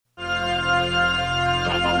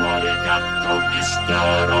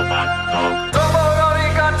Mr. Roboto.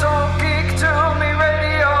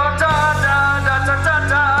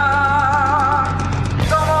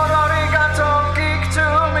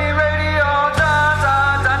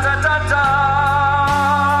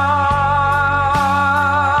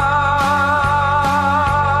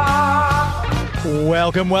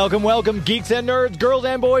 Welcome, geeks and nerds, girls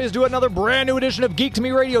and boys, to another brand new edition of Geek to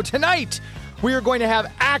Me Radio. Tonight, we are going to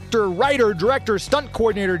have actor, writer, director, stunt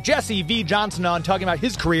coordinator Jesse V. Johnson on, talking about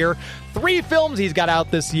his career. 3 films he's got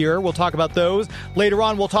out this year. We'll talk about those. Later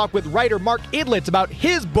on, we'll talk with writer Mark Idlitz about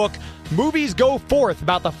his book, Movies Go Forth,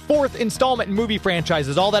 about the 4th installment in movie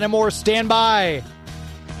franchises. All that and more. Stand by.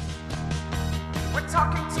 We're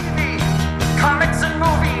talking TV, comics and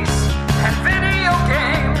movies, and video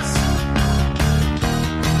games.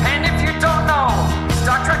 And if you don't know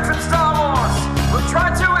Star Trek from Star Wars, we'll try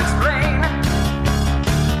to explain.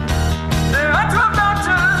 There are 12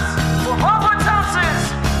 doctors for Hogwarts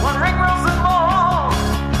houses, 1 ring rules them all.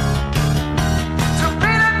 To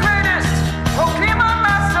be the greatest Pokemon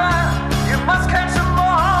master, you must catch them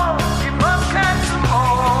all. You must catch them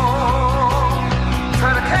all.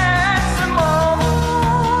 Try to catch them all.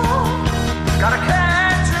 Gotta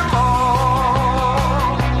catch them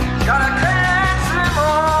all. Gotta catch them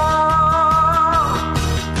all.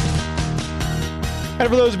 And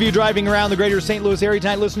for those of you driving around the greater St. Louis area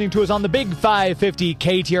tonight, listening to us on the Big 550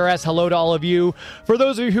 KTRS, hello to all of you. For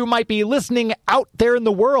those of you who might be listening out there in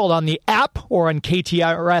the world on the app or on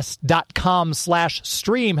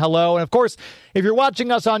ktrs.com/stream, hello. And of course, if you're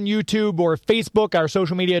watching us on YouTube or Facebook, our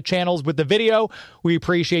social media channels with the video, we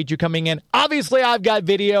appreciate you coming in. Obviously, I've got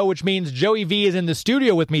video, which means Joey V is in the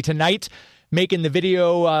studio with me tonight, making the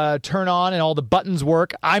video turn on and all the buttons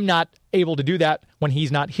work. I'm not able to do that when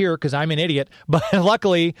he's not here because I'm an idiot. But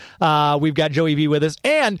luckily, we've got Joey V with us.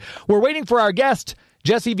 And we're waiting for our guest,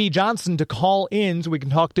 Jesse V. Johnson, to call in so we can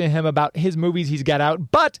talk to him about his movies he's got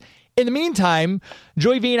out. But in the meantime,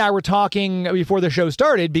 Joey V and I were talking before the show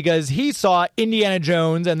started because he saw Indiana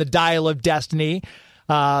Jones and the Dial of Destiny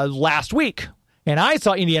last week. And I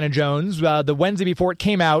saw Indiana Jones the Wednesday before it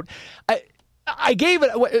came out. I gave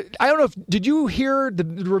it, I don't know if, did you hear the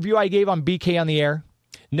review I gave on BK on the Air?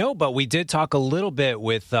 No, but we did talk a little bit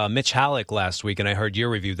with Mitch Halleck last week, and I heard your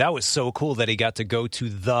review. That was so cool that he got to go to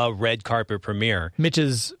the red carpet premiere. Mitch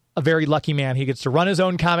is a very lucky man. He gets to run his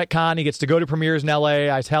own Comic-Con. He gets to go to premieres in L.A.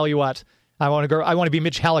 I tell you what, I want to be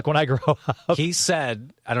Mitch Halleck when I grow up. He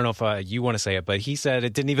said, I don't know if you want to say it, but he said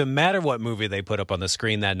it didn't even matter what movie they put up on the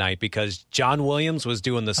screen that night because John Williams was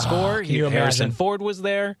doing the score. Harrison Ford was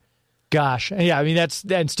there. Gosh, yeah, I mean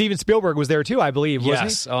and Steven Spielberg was there too, I believe, wasn't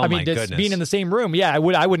yes. he? Oh, I mean, my goodness. Being in the same room, yeah, I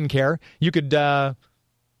wouldn't care. You could. I'm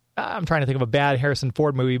trying to think of a bad Harrison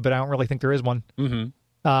Ford movie, but I don't really think there is one.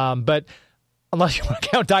 Mm-hmm. But unless you want to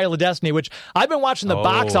count Dial of Destiny, which I've been watching the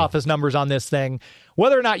box office numbers on this thing,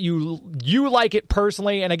 whether or not you like it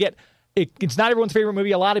personally, and I get it's not everyone's favorite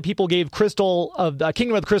movie. A lot of people gave Kingdom of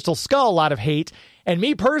the Crystal Skull a lot of hate. And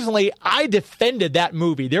me personally, I defended that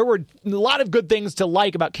movie. There were a lot of good things to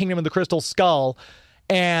like about Kingdom of the Crystal Skull.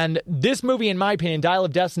 And this movie, in my opinion, Dial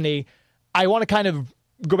of Destiny, I want to kind of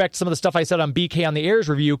go back to some of the stuff I said on BK on the Air's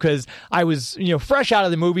review because I was, fresh out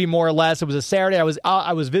of the movie more or less. It was a Saturday.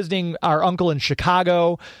 I was visiting our uncle in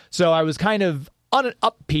Chicago. So I was kind of on an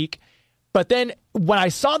up peak. But then when I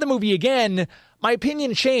saw the movie again, my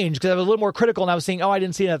opinion changed because I was a little more critical and I was saying, I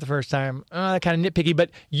didn't see that the first time. Kind of nitpicky.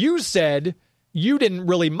 But you said you didn't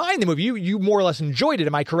really mind the movie. You more or less enjoyed it.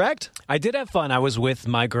 Am I correct? I did have fun. I was with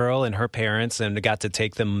my girl and her parents and got to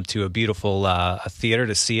take them to a beautiful theater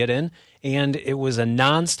to see it in. And it was a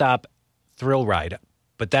nonstop thrill ride.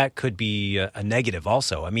 But that could be a negative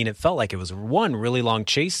also. I mean, it felt like it was one really long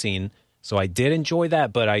chase scene. So I did enjoy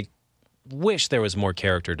that, but I wish there was more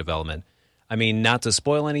character development. I mean, not to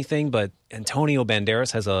spoil anything, but Antonio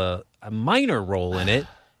Banderas has a minor role in it.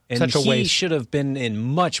 And he should have been in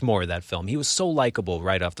much more of that film. He was so likable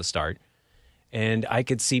right off the start. And I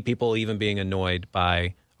could see people even being annoyed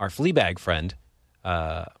by our Fleabag friend.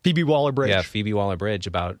 Phoebe Waller-Bridge. Yeah, Phoebe Waller-Bridge,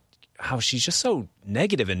 about how she's just so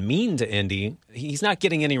negative and mean to Indy. He's not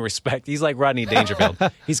getting any respect. He's like Rodney Dangerfield.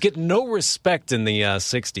 He's getting no respect in the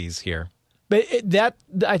 60s here. But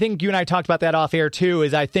I think you and I talked about that off air too,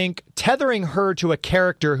 is I think tethering her to a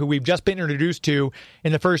character who we've just been introduced to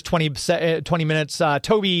in the first 20 minutes,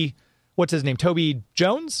 Toby what's his name? Toby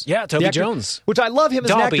Jones? Yeah, Toby The actor, Jones. Which I love him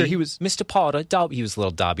as an Dobby, actor. He was Mr. Potter. Dobby, he was the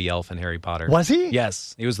little Dobby elf in Harry Potter. Was he?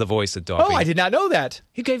 Yes, he was the voice of Dobby. Oh, I did not know that.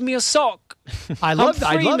 He gave me a sock. I free,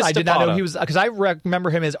 I Mr. did not know Potter. he was, because I remember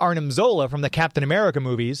him as Arnim Zola from the Captain America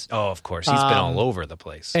movies. Oh, of course. He's been all over the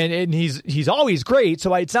place. And he's always great,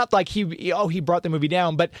 so it's not like he brought the movie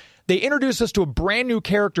down, but they introduced us to a brand new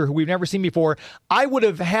character who we've never seen before. I would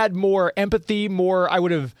have had more empathy,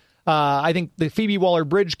 I think the Phoebe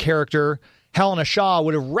Waller-Bridge character, Helena Shaw,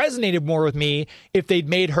 would have resonated more with me if they'd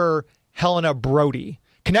made her Helena Brody.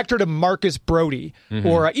 Connect her to Marcus Brody,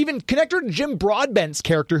 or even connect her to Jim Broadbent's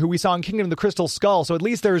character, who we saw in Kingdom of the Crystal Skull. So at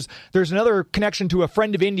least there's another connection to a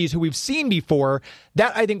friend of Indy's who we've seen before.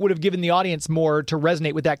 That, I think, would have given the audience more to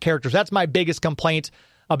resonate with that character. So that's my biggest complaint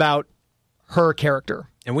about her character.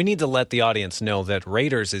 And we need to let the audience know that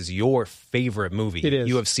Raiders is your favorite movie. It is.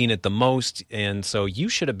 You have seen it the most, and so you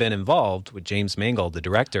should have been involved with James Mangold, the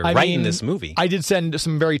director, writing this movie. I did send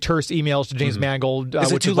some very terse emails to James Mangold.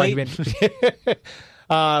 Is it which too late? We've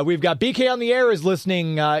got BK on the air is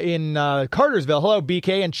listening in Cartersville. Hello,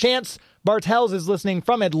 BK. And Chance Bartels is listening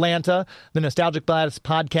from Atlanta. The Nostalgic Blast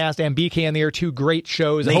podcast and BK on the air, two great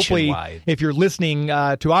shows. And hopefully, Nationwide. if you're listening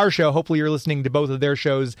to our show, hopefully you're listening to both of their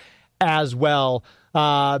shows as well.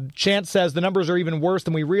 Chance says the numbers are even worse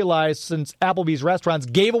than we realized since Applebee's restaurants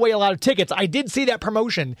gave away a lot of tickets. I did see that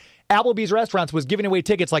promotion. Applebee's restaurants was giving away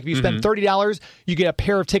tickets. Like if you spend $30, you get a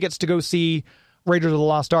pair of tickets to go see Raiders of the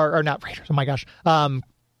Lost Ark, or not Raiders, oh my gosh,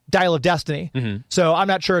 Dial of Destiny. So I'm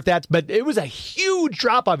not sure if but it was a huge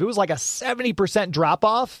drop-off. It was like a 70%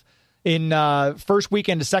 drop-off in first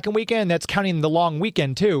weekend to second weekend. That's counting the long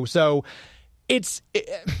weekend too. So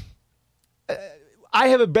I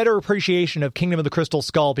have a better appreciation of Kingdom of the Crystal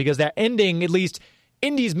Skull because that ending, at least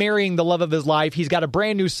Indy's marrying the love of his life. He's got a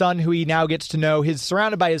brand new son who he now gets to know. He's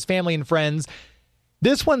surrounded by his family and friends.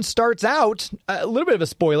 This one starts out, a little bit of a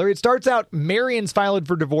spoiler, it starts out Marion's filed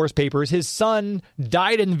for divorce papers. His son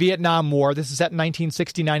died in the Vietnam War. This is set in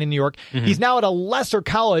 1969 in New York. He's now at a lesser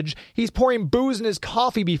college. He's pouring booze in his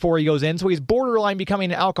coffee before he goes in, so he's borderline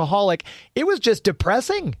becoming an alcoholic. It was just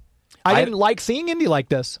depressing. I didn't like seeing Indy like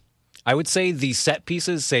this. I would say the set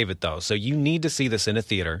pieces save it, though. So you need to see this in a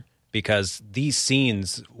theater because these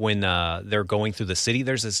scenes when they're going through the city,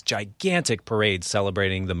 there's this gigantic parade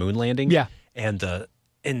celebrating the moon landing. Yeah. And the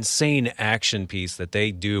insane action piece that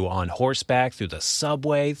they do on horseback through the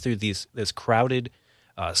subway, through this crowded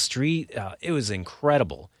street, it was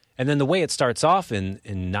incredible. And then the way it starts off in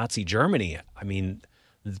Nazi Germany, I mean,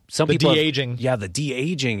 some The people... de-aging. The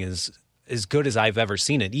de-aging is as good as I've ever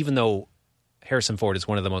seen it, even though Harrison Ford is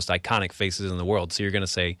one of the most iconic faces in the world. So you're going to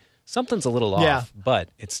say something's a little off, but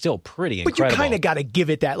it's still pretty incredible. But you kind of got to give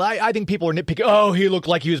it that. I think people are nitpicking, oh, he looked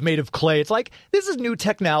like he was made of clay. It's like, this is new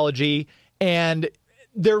technology, and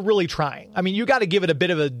they're really trying. I mean, you got to give it a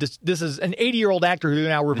bit of a, this is an 80-year-old actor who's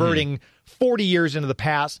now reverting 40 years into the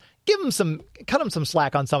past. Cut him some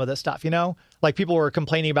slack on some of this stuff, you know? Like people were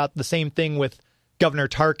complaining about the same thing with Governor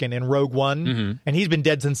Tarkin in Rogue One, and he's been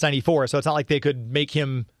dead since 94, so it's not like they could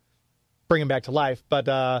bring him back to life.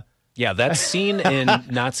 But yeah, that scene in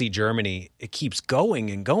Nazi Germany, it keeps going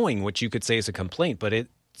and going, which you could say is a complaint, but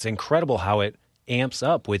it's incredible how it amps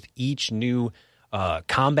up with each new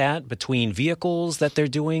combat between vehicles that they're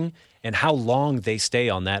doing and how long they stay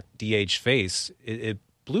on that de-aged face. It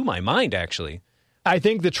blew my mind, actually. I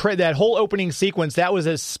think that whole opening sequence, that was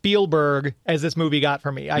as Spielberg as this movie got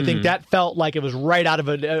for me. I think that felt like it was right out of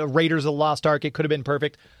a Raiders of the Lost Ark. It could have been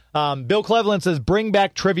perfect. Bill Cleveland says, bring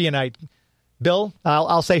back Trivia Night. Bill,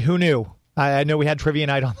 I'll say who knew. I know we had Trivia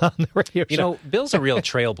Night on the radio show. You know, Bill's a real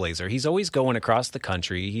trailblazer. He's always going across the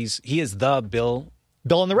country. He is the Bill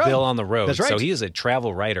on the road. Bill on the road. That's right. So he is a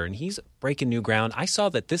travel writer, and he's breaking new ground. I saw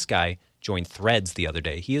that this guy joined Threads the other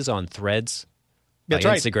day. He is on Threads by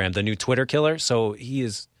Instagram, the new Twitter killer. So he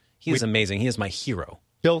is amazing. He is my hero.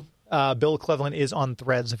 Bill Cleveland is on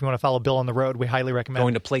Threads. If you want to follow Bill on the road, we highly recommend.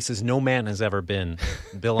 Going to places no man has ever been.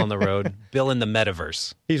 Bill on the road. Bill in the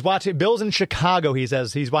metaverse. He's watching. Bill's in Chicago. He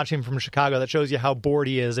says he's watching from Chicago. That shows you how bored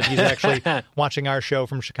he is if he's actually watching our show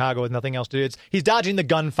from Chicago with nothing else to do. He's dodging the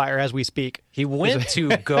gunfire as we speak. He went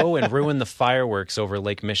to go and ruin the fireworks over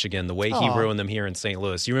Lake Michigan the way he ruined them here in St.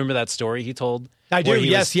 Louis. You remember that story he told? I do,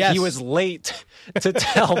 yes. He was late to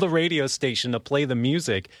tell the radio station to play the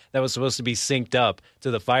music that was supposed to be synced up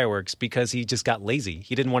to the fireworks because he just got lazy.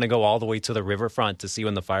 He didn't want to go all the way to the riverfront to see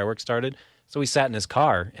when the fireworks started. So he sat in his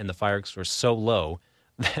car, and the fireworks were so low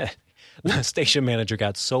that the station manager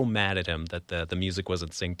got so mad at him that the music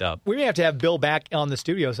wasn't synced up. We may have to have Bill back on the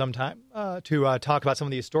studio sometime to talk about some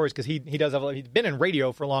of these stories because he's been in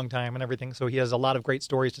radio for a long time and everything, so he has a lot of great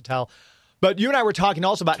stories to tell. But you and I were talking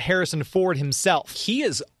also about Harrison Ford himself. He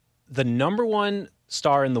is the number one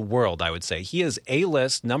star in the world, I would say. He is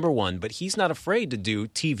A-list, number one, but he's not afraid to do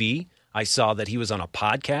TV. I saw that he was on a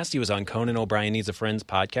podcast. He was on Conan O'Brien Needs a Friend's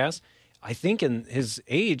podcast. I think in his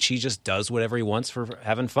age, he just does whatever he wants for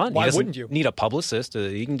having fun. Why he doesn't wouldn't you? need a publicist.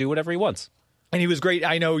 He can do whatever he wants. And he was great.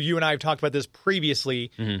 I know you and I have talked about this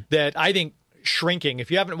previously, that I think Shrinking, if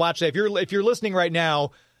you haven't watched it, if you're listening right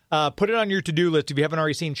now, put it on your to-do list if you haven't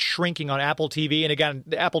already seen Shrinking on Apple TV. And again,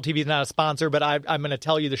 Apple TV is not a sponsor, but I'm going to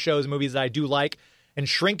tell you the shows and movies that I do like. And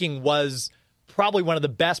Shrinking was probably one of the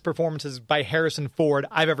best performances by Harrison Ford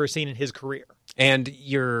I've ever seen in his career. And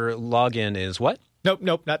your login is what? Nope,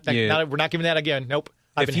 we're not giving that again. Nope.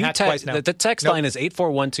 I've been hacked twice now. The text line is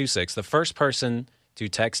 84126. The first person to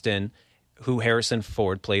text in who Harrison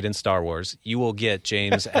Ford played in Star Wars, you will get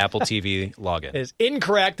James' Apple TV login. It is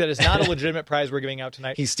incorrect. That is not a legitimate prize we're giving out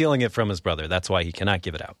tonight. He's stealing it from his brother. That's why he cannot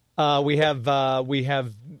give it out. We have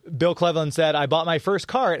Bill Cleveland said, I bought my first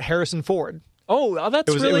car at Harrison Ford. Oh, that's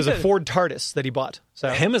It was really a good. Ford TARDIS that he bought. So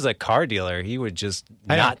Him as a car dealer, he would just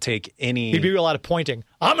I know. not take any. he'd do a lot of pointing.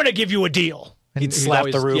 I'm going to give you a deal. And He'd he's slap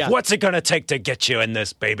always- the roof. yeah. What's it going to take to get you in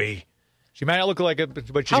this, baby? She might not look like it,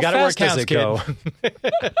 but she's How got to wear fast does counts, it kid.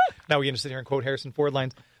 go? Now we're going to sit here and quote Harrison Ford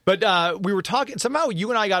lines. But we were talking, somehow you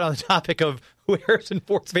and I got on the topic of who Harrison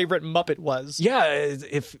Ford's favorite Muppet was. Yeah,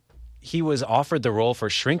 if he was offered the role for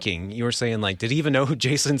Shrinking, you were saying, like, did he even know who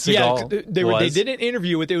Jason Segel Yeah, they was? did an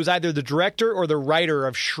interview with, it was either the director or the writer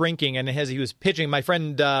of Shrinking, and as he was pitching, my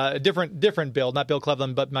friend, different Bill, not Bill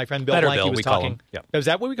Cleveland, but my friend Bill Better Blanky Bill, was we call talking. him. Yeah. Is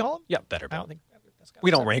that what we call him? Yeah, better I Bill. don't think that's We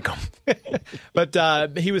don't rank them.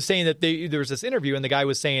 But he was saying that there was this interview, and the guy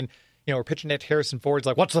was saying, we're pitching it to Harrison Ford. He's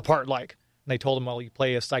like, what's the part like? And they told him, well, you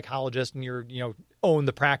play a psychologist, and you're, own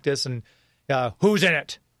the practice, and who's in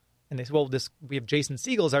it? And they said, well, we have Jason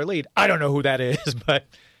Segel as our lead. I don't know who that is, but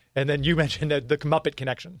and then you mentioned the Muppet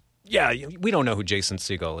connection. Yeah, we don't know who Jason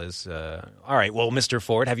Segel is. All right, well, Mr.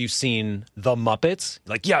 Ford, have you seen The Muppets?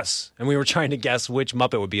 Like, yes. And we were trying to guess which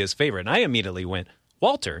Muppet would be his favorite. And I immediately went,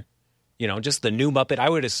 Walter. Just the new Muppet. I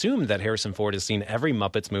would assume that Harrison Ford has seen every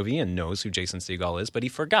Muppets movie and knows who Jason Segel is, but he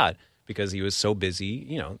forgot because he was so busy,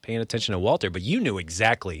 paying attention to Walter. But you knew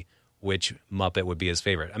exactly which Muppet would be his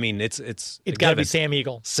favorite. I mean, it's got to be Sam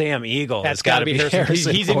Eagle. Sam Eagle. That's It's got to be Harrison.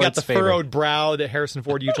 Harrison He's even got Ford's the favorite. furrowed brow that Harrison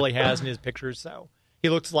Ford usually has in his pictures. So he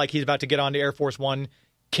looks like he's about to get onto Air Force One,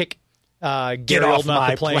 kick Gary off Oldman off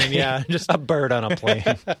my the plane. Yeah, just a bird on a plane.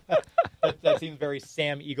 that seems very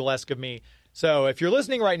Sam Eagle-esque of me. So if you're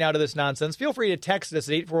listening right now to this nonsense, feel free to text us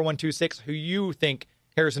at 84126 who you think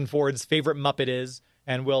Harrison Ford's favorite Muppet is,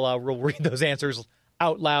 and we'll read those answers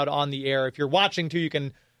out loud on the air. If you're watching too, you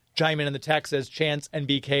can chime in the text, as Chance and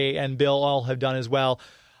BK and Bill all have done as well.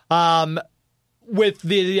 With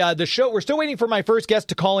the show, we're still waiting for my first guest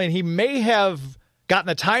to call in. He may have gotten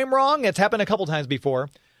the time wrong. It's happened a couple times before.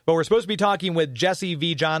 But we're supposed to be talking with Jesse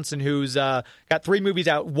V. Johnson, who's got 3 movies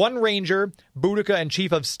out: One Ranger, Boudica, and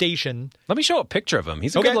Chief of Station. Let me show a picture of him.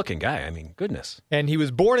 He's a Okay. good-looking guy. I mean, goodness. And he was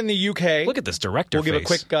born in the UK. Look at this director We'll give a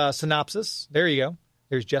face. quick synopsis. There you go.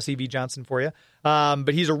 There's Jesse V. Johnson for you. But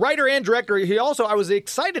he's a writer and director. I was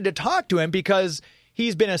excited to talk to him because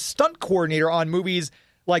he's been a stunt coordinator on movies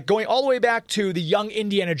like going all the way back to the Young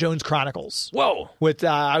Indiana Jones Chronicles. Whoa. With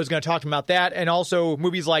I was going to talk to him about that, and also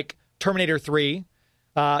movies like Terminator 3,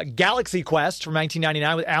 Galaxy Quest from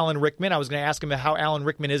 1999 with Alan Rickman. I was going to ask him how Alan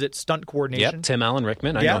Rickman is at stunt coordination. Yep, Tim Allen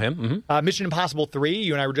Rickman. I know him. Mhm. Mission Impossible 3.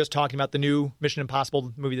 You and I were just talking about the new Mission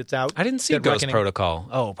Impossible movie that's out. I didn't see Dead Ghost Reckoning. Protocol.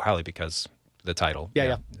 Oh, probably because the title.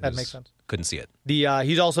 Yeah, It that makes sense. Couldn't see it.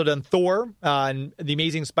 He's also done Thor and The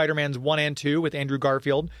Amazing Spider-Man's 1 and 2 with Andrew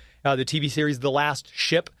Garfield, the TV series The Last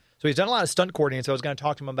Ship. So he's done a lot of stunt coordinating, so I was going to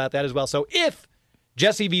talk to him about that as well. So if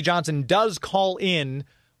Jesse V. Johnson does call in,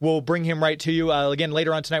 we'll bring him right to you. Again,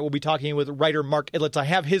 later on tonight, we'll be talking with writer Mark Idlitz. I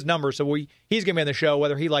have his number, so he's going to be on the show,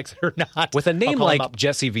 whether he likes it or not. With a I'll name call him like up.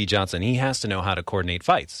 Jesse V. Johnson, he has to know how to coordinate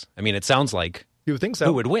fights. I mean, it sounds like You would think so.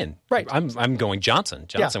 who would win? Right. I'm going Johnson.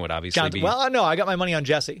 Johnson Yeah. would obviously be. Well, no, I got my money on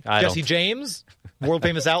Jesse. I Jesse don't- James, world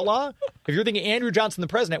famous outlaw. If you're thinking Andrew Johnson, the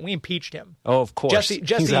president, we impeached him. Oh, of course. Jesse,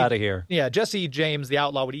 He's out of here. Yeah, Jesse James, the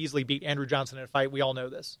outlaw, would easily beat Andrew Johnson in a fight. We all know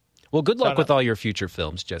this. Well, good luck no. with all your future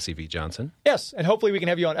films, Jesse V. Johnson. Yes, and hopefully we can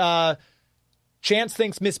have you on. Chance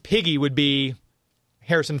thinks Miss Piggy would be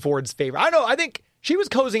Harrison Ford's favorite. I don't know. I think she was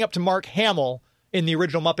cozying up to Mark Hamill in the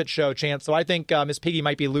original Muppet Show, Chance. So I think Miss Piggy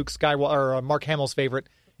might be Luke Skywalker or Mark Hamill's favorite,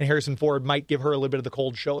 and Harrison Ford might give her a little bit of the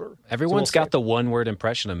cold shoulder. Everyone's So we'll got the one-word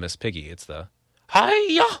impression of Miss Piggy. It's the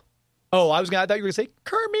hi-ya. Oh, I thought you were going to say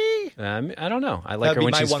Kermie. I don't know. I like That'd her be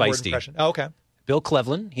when my she's one-word feisty. impression. Oh, okay. Bill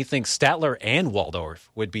Cleveland, he thinks Statler and Waldorf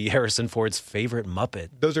would be Harrison Ford's favorite Muppet.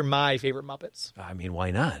 Those are my favorite Muppets. I mean,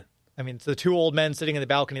 why not? I mean, it's the two old men sitting in the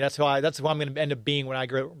balcony. That's who I'm going to end up being when I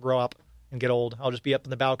grow up and get old. I'll just be up in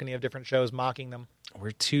the balcony of different shows mocking them.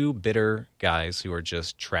 We're two bitter guys who are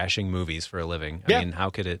just trashing movies for a living. I mean, how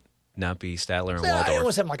could it not be Statler and Waldorf? It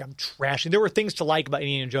wasn't like I'm trashing. There were things to like about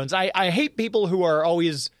Indiana Jones. I hate people who are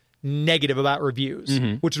always negative about reviews,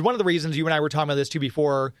 which is one of the reasons you and I were talking about this too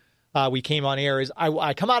before we came on air. Is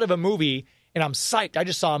I come out of a movie and I'm psyched. I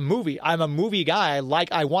just saw a movie. I'm a movie guy.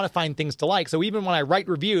 I want to find things to like. So even when I write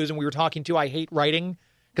reviews, and we were talking too, I hate writing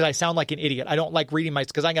because I sound like an idiot. I don't like reading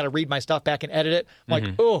because I got to read my stuff back and edit it. I'm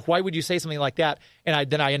like, oh, why would you say something like that? And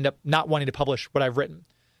then I end up not wanting to publish what I've written.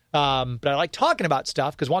 But I like talking about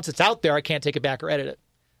stuff because once it's out there, I can't take it back or edit it.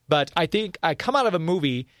 But I think I come out of a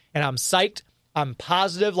movie and I'm psyched. I'm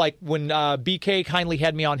positive. Like when BK kindly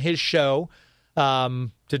had me on his show to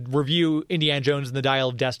review Indiana Jones and the Dial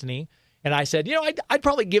of Destiny. And I said, I'd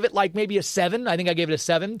probably give it like maybe a 7. I think I gave it a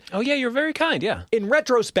 7. Oh, yeah, you're very kind, yeah. In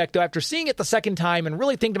retrospect, though, after seeing it the second time and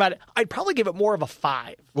really thinking about it, I'd probably give it more of a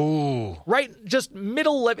 5. Ooh. Right? Just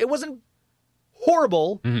middle. It wasn't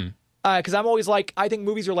horrible. Because I'm always like, I think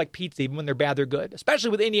movies are like pizza. Even when they're bad, they're good.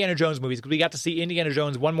 Especially with Indiana Jones movies, because we got to see Indiana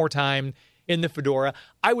Jones one more time in the fedora.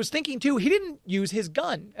 I was thinking, too, he didn't use his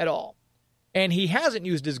gun at all. And he hasn't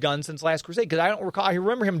used his gun since Last Crusade, because I don't recall. I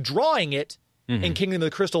remember him drawing it in Kingdom of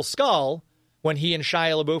the Crystal Skull when he and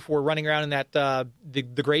Shia LaBeouf were running around in that the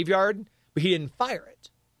graveyard, but he didn't fire it.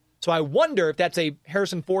 So I wonder if that's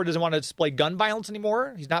Harrison Ford doesn't want to display gun violence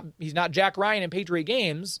anymore. He's not Jack Ryan in Patriot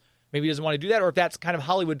Games. Maybe he doesn't want to do that, or if that's kind of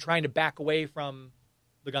Hollywood trying to back away from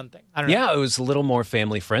the gun thing. I don't know. Yeah, it was a little more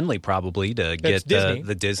family friendly probably to get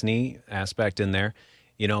the Disney aspect in there.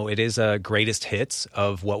 It is a greatest hits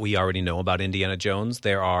of what we already know about Indiana Jones.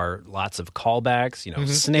 There are lots of callbacks,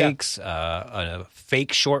 snakes, a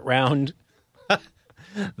fake short round.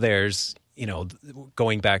 There's,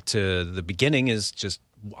 going back to the beginning is just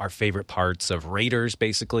our favorite parts of Raiders,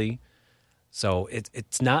 basically. So it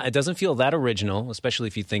doesn't feel that original, especially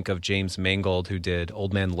if you think of James Mangold, who did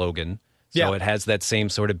Old Man Logan. So it has that same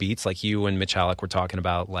sort of beats like you and Mitch Halleck were talking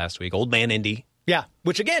about last week. Old Man Indy. Yeah,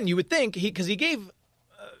 which again, you would think, because he gave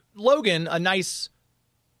Logan a nice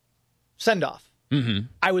send-off.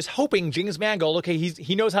 I was hoping James Mangold, okay,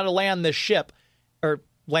 he knows how to land this ship, or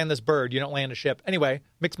land this bird. You don't land a ship. Anyway,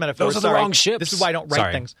 mixed metaphors. Those are the wrong ships. This is why I don't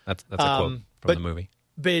write things. That's a quote from the movie.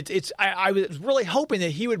 But I was really hoping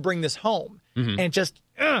that he would bring this home. And just,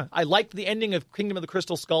 I liked the ending of Kingdom of the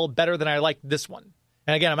Crystal Skull better than I liked this one.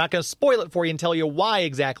 And again, I'm not going to spoil it for you and tell you why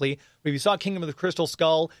exactly. But if you saw Kingdom of the Crystal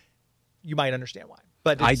Skull, you might understand why.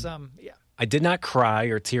 But it's, I did not cry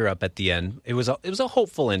or tear up at the end. It was a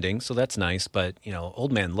hopeful ending, so that's nice. But,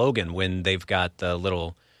 Old Man Logan, when they've got the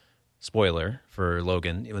little spoiler for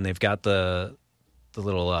Logan, when they've got the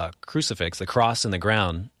little crucifix, the cross in the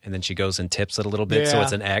ground, and then she goes and tips it a little bit, so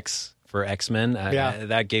it's an X for X-Men.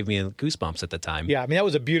 That gave me goosebumps at the time. Yeah, I mean, that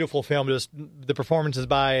was a beautiful film. Just the performances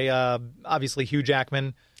by, obviously, Hugh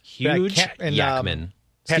Jackman. Jackman.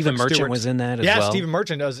 Stephen Merchant was in that as well. Yeah, Stephen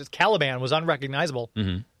Merchant. Caliban was unrecognizable.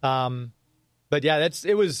 But yeah,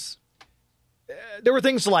 there were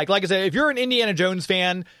things to like. Like I said, if you're an Indiana Jones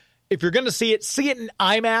fan, if you're going to see it in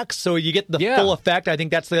IMAX so you get the full effect. I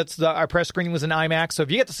think that's our press screening was in IMAX. So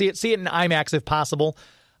if you get to see it in IMAX if possible.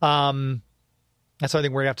 That's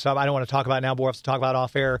something we're going to have to talk about. I don't want to talk about it now, but we'll have to talk about it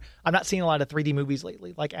off air. I'm not seeing a lot of 3D movies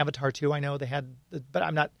lately, like Avatar 2. I know they had, but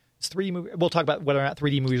I'm not. It's 3D movie. We'll talk about whether or not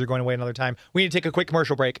 3D movies are going away another time. We need to take a quick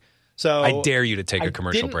commercial break. So I dare you to take a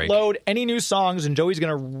commercial break. I didn't load any new songs, and Joey's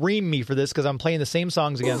going to ream me for this because I'm playing the same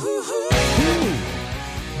songs again.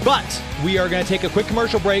 But we are going to take a quick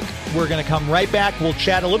commercial break. We're going to come right back. We'll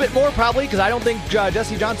chat a little bit more probably because I don't think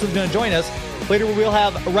Jesse Johnson's going to join us. Later we'll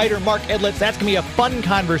have writer Mark Edlitz. That's going to be a fun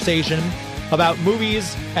conversation about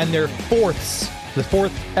movies and their fourths. The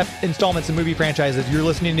fourth installments in movie franchises. You're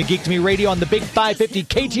listening to Geek to Me Radio on the Big 550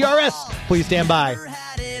 KTRS. Please stand by.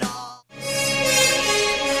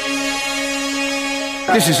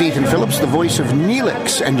 This is Ethan Phillips, the voice of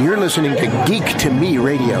Neelix, and you're listening to Geek to Me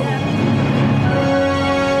Radio.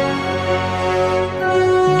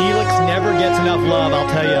 Neelix never gets enough love, I'll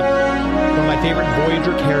tell you. One of my favorite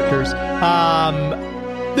Voyager characters.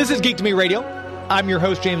 This is Geek to Me Radio. I'm your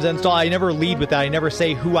host, James Enstall. I never lead with that. I never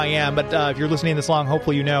say who I am, but if you're listening this long,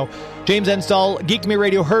 hopefully you know. James Enstall, Geek to Me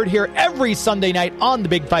Radio, heard here every Sunday night on the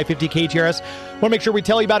Big 550 KTRS. Want to make sure we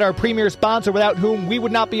tell you about our premier sponsor without whom we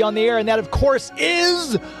would not be on the air, and that, of course,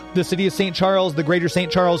 is the City of St. Charles, the Greater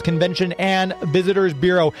St. Charles Convention and Visitors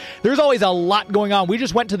Bureau. There's always a lot going on. We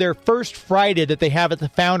just went to their first Friday that they have at the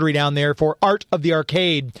Foundry down there for Art of the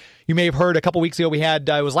Arcade. You may have heard a couple weeks ago, we had,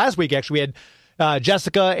 it was last week actually, we had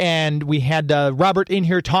Jessica and we had Robert in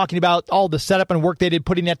here talking about all the setup and work they did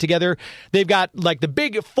putting that together. They've got like the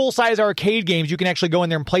big full-size arcade games. You can actually go in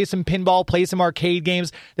there and play some pinball, play some arcade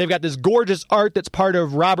games. They've got this gorgeous art that's part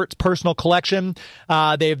of Robert's personal collection.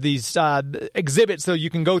 They have these exhibits so you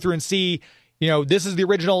can go through and see, you know, this is the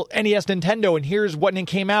original NES Nintendo, and here's when it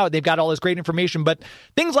came out. They've got all this great information, but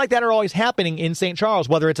things like that are always happening in St. Charles,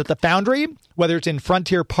 whether it's at the Foundry, whether it's in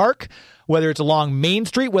Frontier Park, whether it's along Main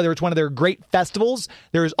Street, whether it's one of their great festivals.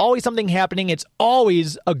 There is always something happening. It's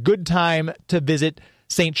always a good time to visit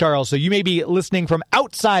St. Charles. So you may be listening from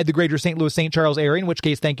outside the greater St. Louis, St. Charles area, in which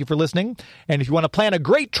case, thank you for listening. And if you want to plan a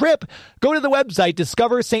great trip, go to the website,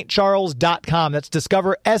 discoverstcharles.com. That's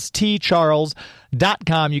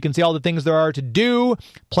discoverstcharles.com. You can see all the things there are to do,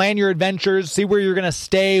 plan your adventures, see where you're going to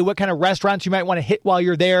stay, what kind of restaurants you might want to hit while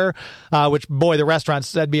you're there, which, boy, the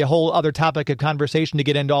restaurants, that'd be a whole other topic of conversation to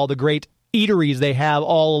get into all the great eateries they have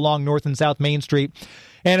all along North and South Main Street.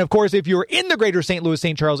 And, of course, if you're in the greater St. Louis,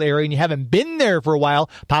 St. Charles area and you haven't been there for a while,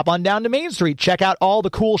 pop on down to Main Street. Check out all the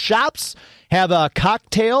cool shops. Have a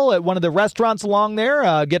cocktail at one of the restaurants along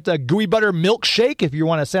there. Get a gooey butter milkshake if you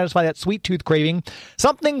want to satisfy that sweet tooth craving.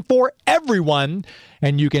 Something for everyone.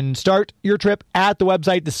 And you can start your trip at the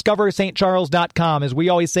website, discoverstcharles.com. As we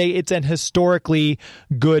always say, it's an historically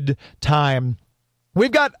good time. We've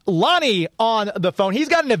got Lonnie on the phone. He's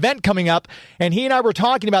got an event coming up, and he and I were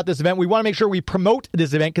talking about this event. We want to make sure we promote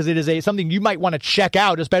this event because it is something you might want to check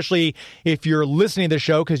out, especially if you're listening to the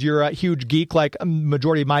show because you're a huge geek like a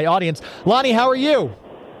majority of my audience. Lonnie, how are you?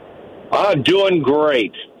 Doing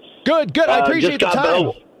great. Good. I appreciate the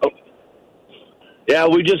time. Yeah,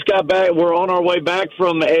 we just got back. We're on our way back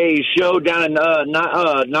from a show down in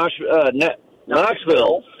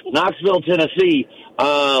Knoxville, Tennessee.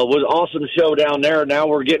 Was an awesome show down there. Now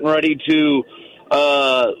we're getting ready to do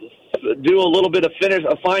a little bit of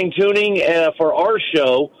fine-tuning for our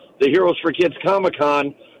show, the Heroes for Kids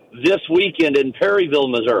Comic-Con, this weekend in Perryville,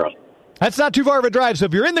 Missouri. That's not too far of a drive. So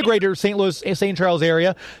if you're in the greater St. Louis, St. Charles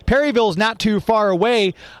area, Perryville's not too far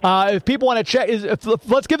away. If people want to check,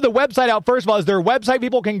 let's give the website out first of all. Is there a website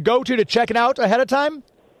people can go to check it out ahead of time?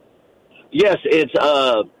 Yes, it's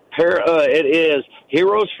it is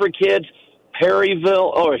Heroes for Kids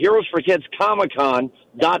Perryville, or Heroes for Kids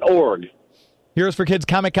Comic-Con.org.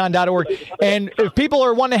 HeroesForKidsComicCon.org. And if people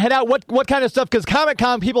are wanting to head out, what kind of stuff? Because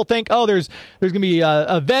Comic-Con, people think, there's going to be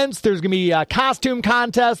events, there's going to be costume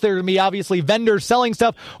contests, there's going to be obviously vendors selling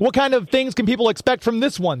stuff. What kind of things can people expect from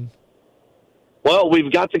this one? Well,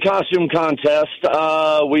 we've got the costume contest.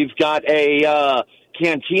 We've got a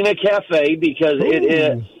Cantina Cafe because Ooh. it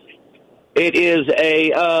is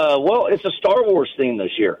it's a Star Wars theme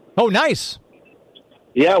this year. Oh, nice.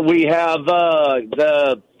 Yeah, we have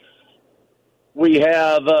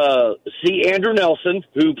C. Andrew Nelson,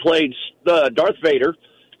 who played Darth Vader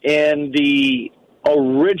in the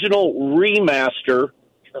original remaster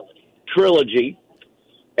trilogy,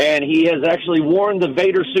 and he has actually worn the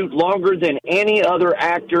Vader suit longer than any other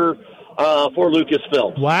actor for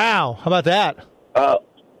Lucasfilm. Wow, how about that?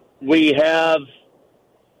 We have,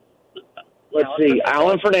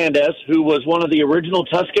 Alan Fernandez, who was one of the original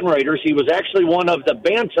Tusken Raiders. He was actually one of the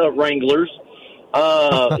Banta Wranglers.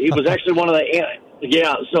 He was actually one of so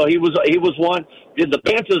he was one. The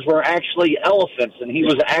Bantas were actually elephants, and he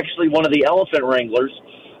was actually one of the Elephant Wranglers.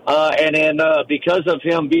 And then because of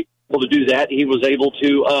him being able to do that, he was able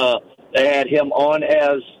to add him on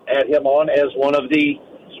as one of the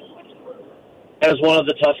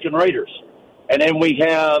Tusken Raiders. And then we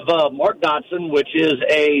have Mark Dodson, which is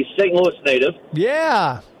a St. Louis native.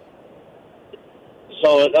 Yeah.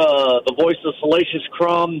 So the voice of Salacious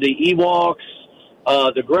Crumb, the Ewoks,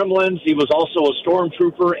 the Gremlins. He was also a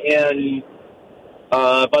stormtrooper in,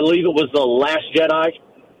 I believe it was The Last Jedi.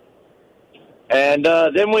 And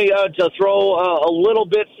then we, to throw a little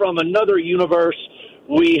bit from another universe,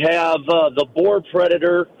 we have the Boar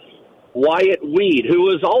Predator, Wyatt Weed, who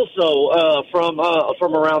is also from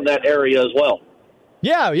around that area as well.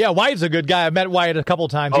 Yeah, Wyatt's a good guy. I've met Wyatt a couple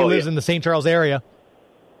times. He lives in the St. Charles area.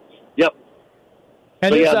 Yep.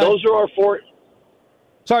 And those are our four.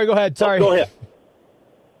 Sorry, go ahead. Sorry. Go ahead.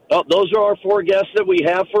 Those are our four guests that we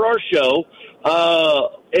have for our show.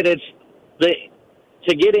 And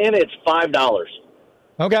to get in, it's $5.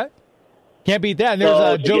 Okay. Can't beat that. And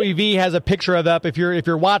there's Joey V has a picture of that. If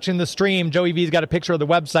you're watching the stream, Joey V's got a picture of the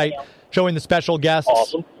website showing the special guests.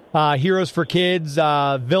 Awesome. Heroes for Kids,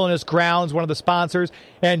 Villainous Grounds, one of the sponsors.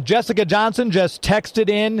 And Jessica Johnson just texted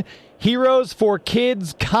in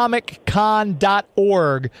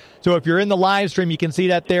heroesforkidscomiccon.org. So if you're in the live stream, you can see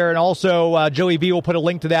that there. And also, Joey V will put a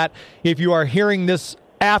link to that. If you are hearing this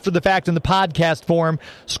after the fact in the podcast form,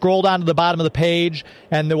 scroll down to the bottom of the page,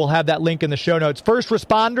 and then we'll have that link in the show notes. First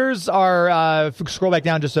responders are, scroll back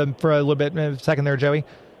down just for a little bit, a second there, Joey.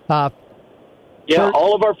 All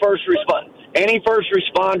of our any first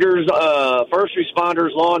responders,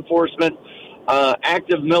 law enforcement,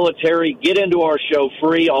 active military, get into our show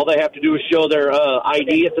free. All they have to do is show their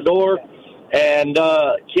ID at the door. And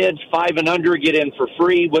kids 5 and under get in for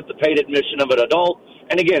free with the paid admission of an adult.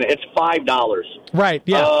 And again, it's $5. Right,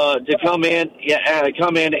 yeah. To come in,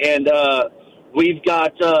 and we've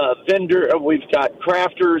got we've got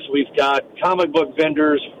crafters, we've got comic book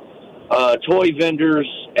vendors, toy vendors,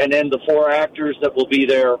 and then the 4 actors that will be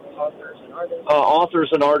there, authors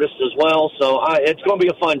and artists as well. So it's going to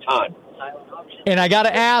be a fun time. And I got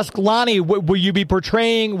to ask, Lonnie, will you be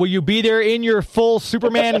there in your full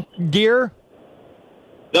Superman gear?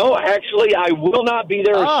 No, actually, I will not be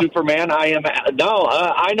there as Superman. I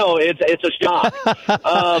know it's a shock,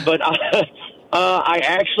 but I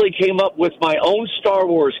actually came up with my own Star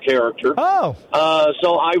Wars character. Oh,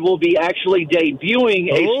 so I will be actually debuting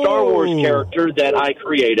a Star Wars character that I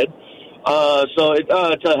created.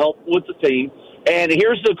 To help with the theme. And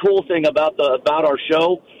here's the cool thing about our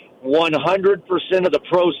show: 100% of the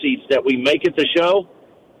proceeds that we make at the show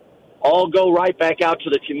all go right back out to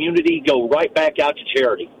the community, go right back out to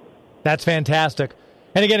charity. That's fantastic.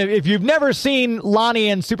 And again, if you've never seen Lonnie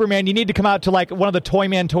and Superman, you need to come out to like one of the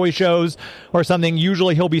Toyman toy shows or something.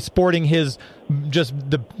 Usually he'll be sporting his just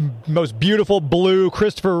the most beautiful blue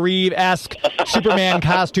Christopher Reeve-esque Superman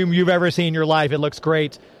costume you've ever seen in your life. It looks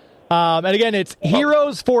great. And again, it's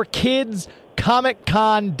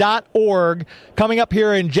heroesforkidscomiccon.org. Coming up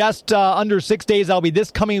here in just under 6 days. That'll be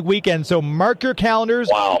this coming weekend. So mark your calendars.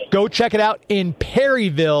 Wow. Go check it out in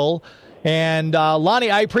Perryville. And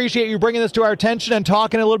Lonnie, I appreciate you bringing this to our attention and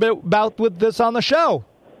talking a little bit about with this on the show.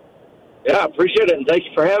 Yeah, I appreciate it, and thank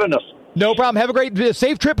you for having us. No problem. Have a great,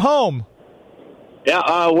 safe trip home.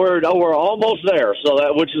 Yeah, we're almost there,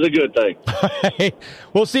 which is a good thing.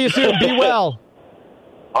 We'll see you soon. Be well.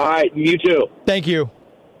 All right, you too. Thank you.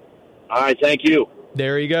 All right, thank you.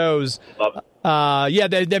 There he goes. This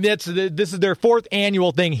is their 4th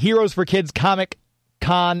annual thing, Heroes for Kids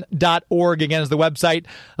Comic-Con.org, again, is the website.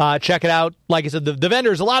 Check it out. Like I said, the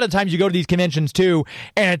vendors, a lot of times you go to these conventions too,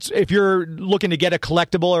 and if you're looking to get a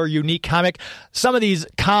collectible or unique comic, some of these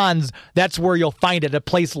cons, that's where you'll find it, a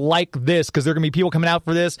place like this, because there are going to be people coming out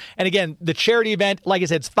for this. And again, the charity event, like I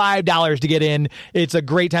said, it's $5 to get in. It's a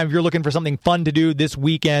great time. If you're looking for something fun to do this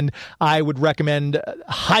weekend, I would recommend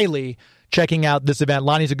highly checking out this event.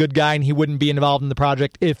 Lonnie's a good guy, and he wouldn't be involved in the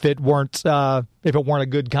project if it weren't a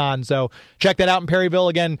good con. So check that out in Perryville.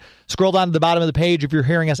 Again, scroll down to the bottom of the page if you're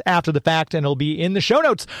hearing us after the fact, and it'll be in the show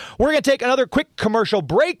notes. We're going to take another quick commercial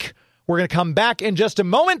break. We're going to come back in just a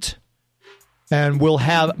moment, and we'll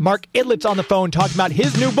have Mark Idlitz on the phone talking about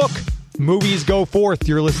his new book, Movies Go Forth.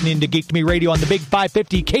 You're listening to Geek to Me Radio on the Big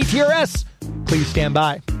 550 KTRS. Please stand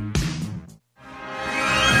by.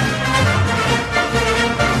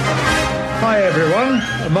 Hi everyone,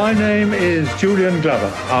 my name is Julian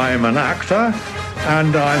Glover. I'm an actor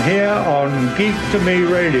and I'm here on Geek to Me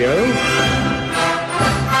Radio.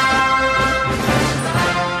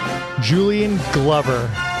 Julian Glover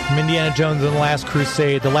from Indiana Jones and the Last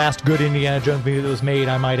Crusade, the last good Indiana Jones movie that was made,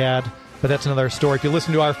 I might add. But that's another story. If you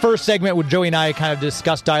listen to our first segment with Joey and I kind of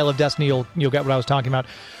discussed Dial of Destiny, you'll get what I was talking about.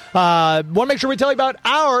 Want to make sure we tell you about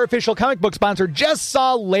our official comic book sponsor. Just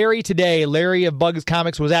saw Larry today. Larry of Bugs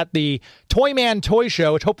Comics was at the Toyman Toy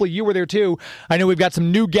Show, which hopefully you were there too. I know we've got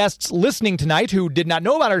some new guests listening tonight who did not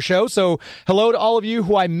know about our show, so hello to all of you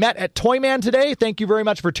who I met at Toyman today. Thank you very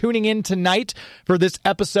much for tuning in tonight for this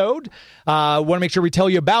episode. Want to make sure we tell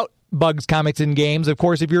you about Bugs Comics and Games. Of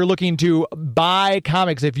course, if you're looking to buy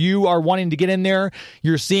comics, if you are wanting to get in there,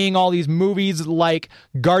 you're seeing all these movies like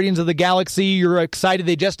Guardians of the Galaxy, you're excited.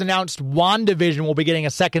 They just announced WandaVision will be getting a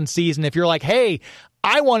 2nd season. If you're like, hey,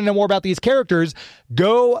 I want to know more about these characters,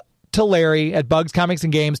 go to Larry at Bugs Comics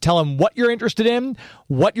and Games. Tell him what you're interested in,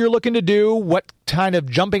 what you're looking to do, what kind of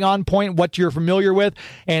jumping on point, what you're familiar with,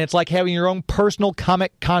 and it's like having your own personal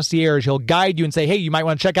comic concierge. He'll guide you and say, hey, you might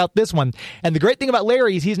want to check out this one. And the great thing about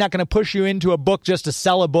Larry is he's not going to push you into a book just to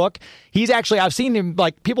sell a book. He's actually, I've seen him,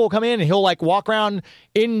 like, people will come in and he'll like walk around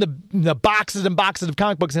in the boxes and boxes of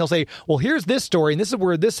comic books and he'll say, well, here's this story and this is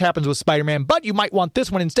where this happens with Spider-Man, but you might want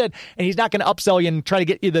this one instead. And he's not going to upsell you and try to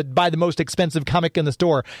get you to buy the most expensive comic in the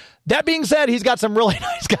store. That being said, he's got some really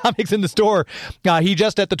nice comics in the store. He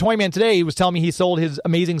just at the Toyman today, he was telling me he sold his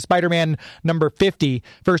Amazing Spider-Man number 50,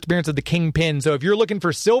 first appearance of the Kingpin. So if you're looking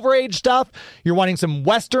for Silver Age stuff, you're wanting some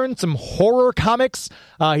Western, some horror comics,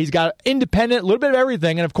 he's got independent, a little bit of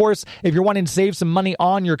everything. And of course, if you're wanting to save some money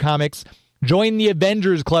on your comics, join the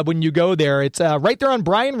Avengers Club when you go there. It's right there on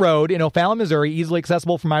Bryan Road in O'Fallon, Missouri, easily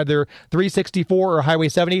accessible from either 364 or Highway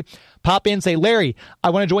 70. Pop in, say, Larry, I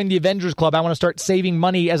want to join the Avengers Club. I want to start saving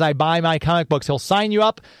money as I buy my comic books. He'll sign you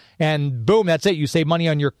up, and boom, that's it. You save money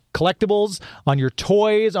on your collectibles, on your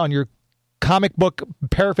toys, on your comic book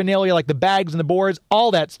paraphernalia like the bags and the boards, all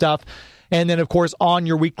that stuff. And then, of course, on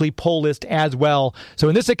your weekly pull list as well. So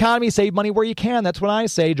in this economy, save money where you can. That's what I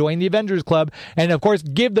say. Join the Avengers Club. And, of course,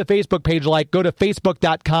 give the Facebook page a like. Go to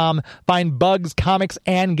Facebook.com. Find Bugs, Comics,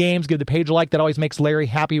 and Games. Give the page a like. That always makes Larry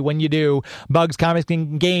happy when you do. Bugs, Comics,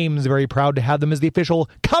 and Games. Very proud to have them as the official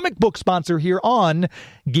comic book sponsor here on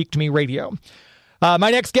Geek to Me Radio.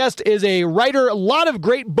 My next guest is a writer, a lot of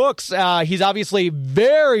great books. He's obviously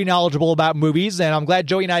very knowledgeable about movies, and I'm glad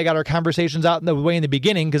Joey and I got our conversations out in the way in the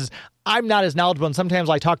beginning, because I'm not as knowledgeable, and sometimes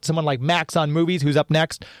I talk to someone like Max on movies, who's up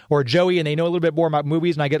next, or Joey, and they know a little bit more about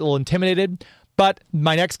movies, and I get a little intimidated. But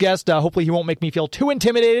my next guest, hopefully he won't make me feel too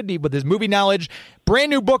intimidated with his movie knowledge.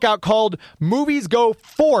 Brand new book out called Movies Go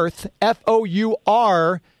Forth,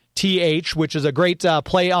 Fourth, which is a great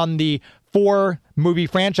play on the 4 movie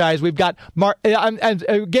franchise. We've got Mark, and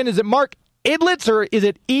again, is it Mark Edlitz or is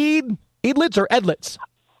it Edlitz or Edlitz?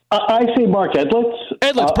 I say Mark Edlitz.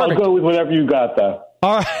 Edlitz, perfect. I'll go with whatever you got, though.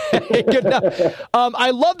 All right, good enough.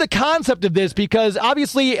 I love the concept of this because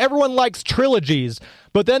obviously everyone likes trilogies,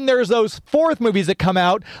 but then there's those 4th movies that come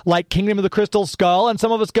out like Kingdom of the Crystal Skull, and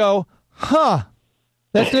some of us go,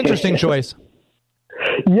 that's an interesting choice.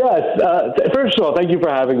 Yes. First of all, thank you for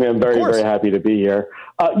having me. I'm very, very happy to be here.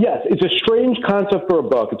 Yes, it's a strange concept for a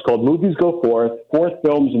book. It's called Movies Go Forth, 4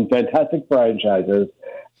 films and fantastic franchises.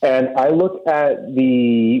 And I look at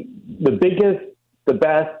the biggest, the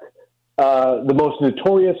best, the most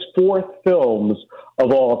notorious 4th films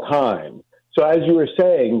of all time. So as you were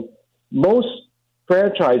saying, most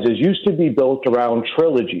franchises used to be built around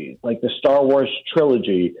trilogies, like the Star Wars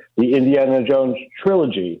trilogy, the Indiana Jones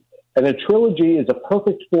trilogy. And a trilogy is a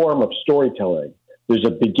perfect form of storytelling. There's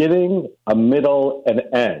a beginning, a middle, and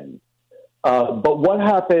end. But what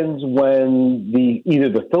happens when either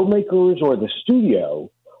the filmmakers or the studio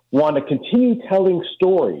want to continue telling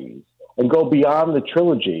stories and go beyond the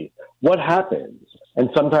trilogy? What happens? And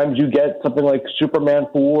sometimes you get something like Superman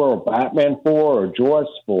 4 or Batman 4 or Jaws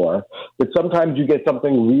 4, but sometimes you get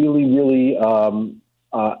something really, really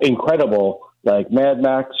incredible like Mad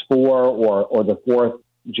Max 4 or the 4th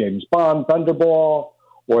James Bond Thunderball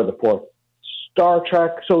or the 4th Star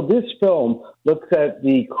Trek. So this film looks at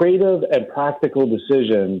the creative and practical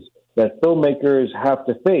decisions that filmmakers have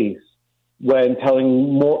to face when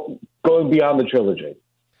telling more, going beyond the trilogy.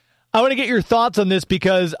 I want to get your thoughts on this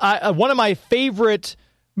because one of my favorite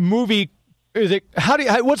movie is it.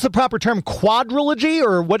 What's the proper term? Quadrilogy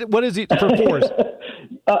or what is it for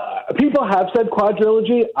 4s? People have said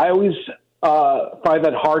quadrilogy. I always find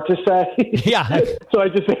that hard to say. Yeah. So I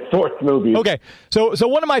just say 4th movie. Okay. So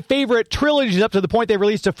one of my favorite trilogies up to the point they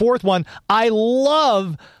released a 4th one. I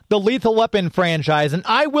love the Lethal Weapon franchise. And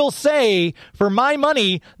I will say, for my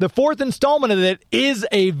money, the 4th installment of it is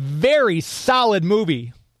a very solid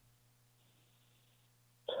movie.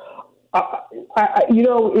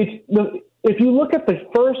 If you look at the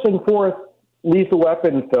 1st and 4th Lethal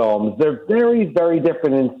Weapon films, they're very, very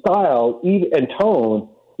different in style and tone,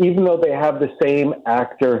 even though they have the same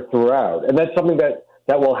actor throughout. And that's something that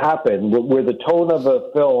will happen, where the tone of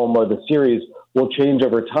a film or the series will change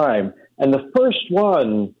over time. And the first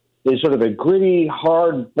one is sort of a gritty,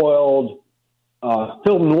 hard-boiled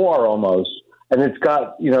film noir almost. And it's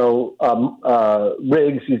got,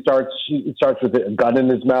 Riggs. He starts with a gun in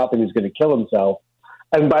his mouth and he's going to kill himself.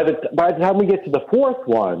 And by the time we get to the 4th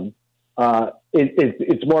one,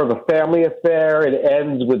 it's more of a family affair. It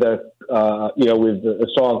ends with with a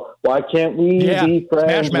song, "Why Can't We Be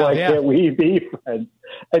Friends? Why Can't We Be Friends?"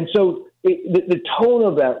 And so the tone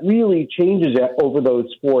of that really changes over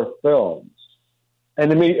those 4 films.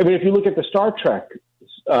 And I mean, if you look at the Star Trek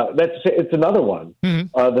it's another one.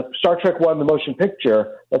 The Star Trek one, the motion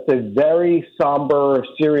picture, that's a very somber,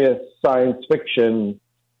 serious science fiction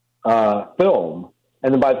film.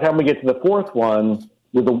 And then by the time we get to the fourth one,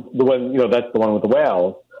 with the one, that's the one with the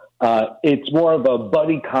whales, it's more of a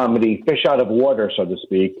buddy comedy, fish out of water, so to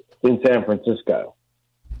speak, in San Francisco.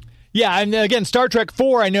 Yeah, and again, Star Trek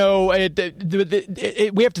 4, I know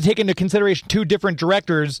we have to take into consideration two different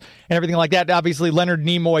directors and everything like that. Obviously, Leonard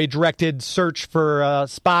Nimoy directed Search for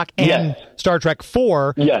Spock and Star Trek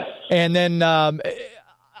 4. Yes. And then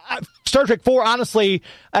Star Trek 4, honestly,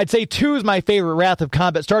 I'd say 2 is my favorite, Wrath of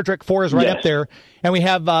Khan, but Star Trek 4 is right up there. And we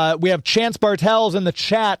have Chance Bartels in the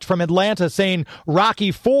chat from Atlanta saying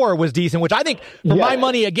Rocky 4 was decent, which I think, for my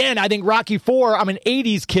money, again, I think Rocky 4, I'm an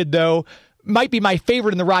 80s kid, though, might be my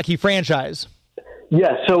favorite in the Rocky franchise.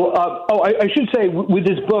 Yeah, so, I should say, with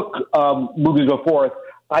this book, Movies Go Forth,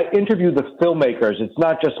 I interview the filmmakers. It's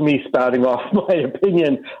not just me spouting off my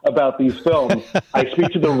opinion about these films. I speak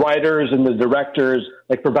to the writers and the directors.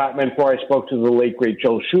 Like for Batman 4, I spoke to the late, great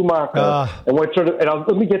Joel Schumacher. And what sort of,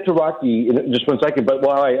 let me get to Rocky in just one second, but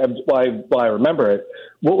while I remember it,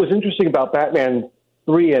 what was interesting about Batman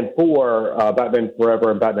 3 and 4, Batman Forever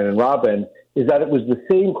and Batman and Robin, is that it was the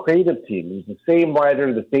same creative team. It was the same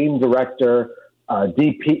writer, the same director,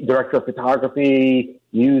 DP, director of photography,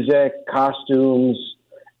 music, costumes,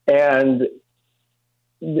 and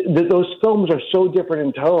those films are so different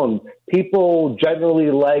in tone. People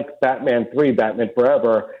generally like Batman 3, Batman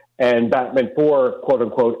Forever, and Batman 4, quote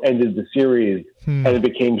unquote, ended the series, and it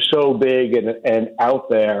became so big and out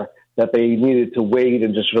there that they needed to wait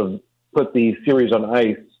and just sort of put the series on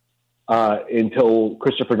ice until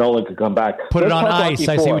Christopher Nolan could come back. Put it on ice.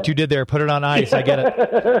 I see what you did there. Put it on ice. I get it.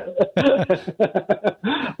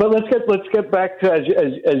 But let's get back to,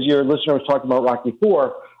 as your listener was talking about Rocky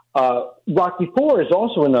 4. Rocky 4 is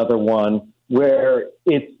also another one where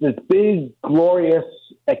it's this big, glorious,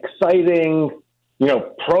 exciting,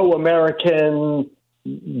 pro-American,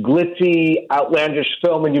 glitzy, outlandish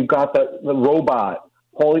film, and you've got the robot,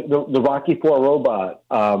 the Rocky 4 robot,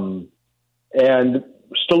 and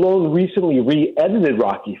Stallone recently re-edited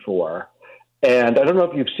Rocky 4, and I don't know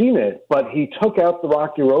if you've seen it, but he took out the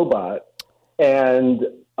Rocky robot and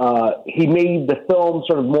he made the film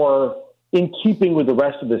sort of more in keeping with the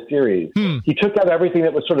rest of the series. He took out everything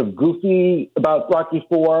that was sort of goofy about Rocky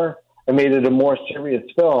 4 and made it a more serious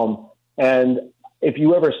film. And if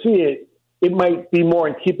you ever see it, it might be more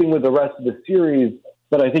in keeping with the rest of the series,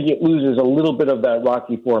 but I think it loses a little bit of that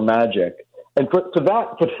Rocky 4 magic. And for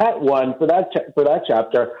that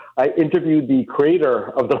chapter, I interviewed the creator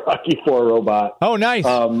of the Rocky 4 robot. Oh, nice.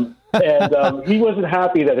 And he wasn't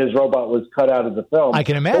happy that his robot was cut out of the film. I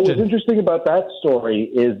can imagine. What's interesting about that story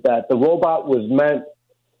is that the robot was meant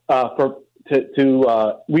to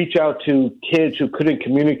reach out to kids who couldn't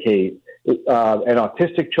communicate, and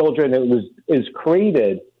autistic children. It is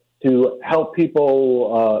created to help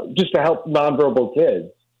people, just to help nonverbal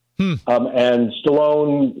kids. And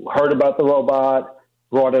Stallone heard about the robot,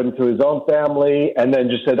 brought him to his own family, and then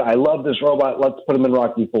just said, I love this robot. Let's put him in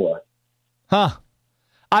Rocky 4. Huh.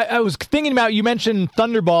 I was thinking about, you mentioned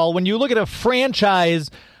Thunderball. When you look at a franchise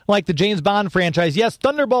like the James Bond franchise, yes,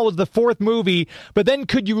 Thunderball was the fourth movie, but then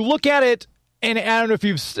could you look at it, and I don't know if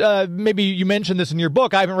you've, maybe you mentioned this in your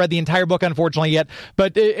book. I haven't read the entire book, unfortunately, yet.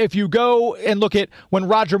 But if you go and look at when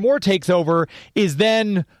Roger Moore takes over, is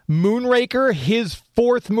then Moonraker his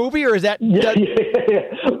fourth movie, or is that? Yeah.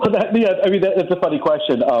 Well, that's a funny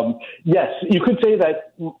question. Yes, you could say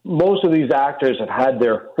that most of these actors have had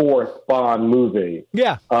their fourth Bond movie.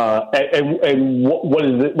 Yeah. And what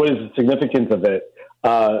is the significance of it?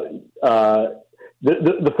 The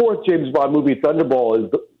fourth James Bond movie,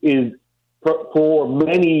 Thunderball, is for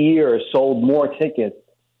many years sold more tickets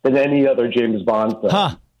than any other James Bond film.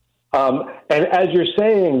 Huh. And as you're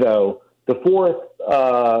saying, though, the fourth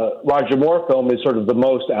Roger Moore film is sort of the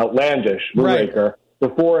most outlandish, Moonraker. Right. The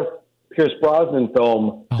fourth Pierce Brosnan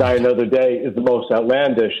film, Die Another Day, is the most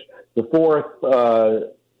outlandish. The fourth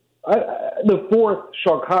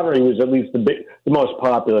Sean Connery was at least the most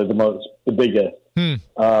popular, the biggest.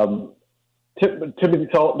 Timothy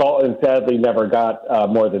Dalton sadly never got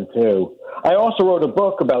more than 2. I also wrote a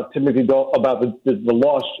book about Timothy Dalton, about the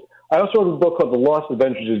lost. I also wrote a book called The Lost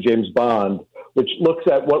Adventures of James Bond, which looks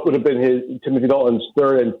at what would have been Timothy Dalton's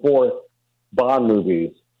third and fourth Bond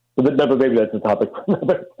movies. But maybe that's a topic for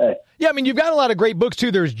another day. Yeah, I mean, you've got a lot of great books,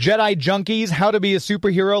 too. There's Jedi Junkies, How to Be a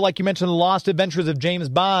Superhero, like you mentioned, The Lost Adventures of James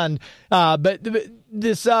Bond. But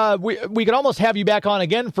this, we could almost have you back on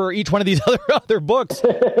again for each one of these other books.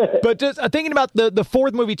 But just thinking about the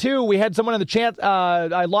fourth movie, too, we had someone in the chat.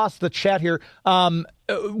 I lost the chat here.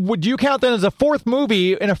 would you count that as a fourth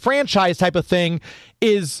movie in a franchise type of thing?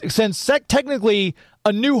 Since technically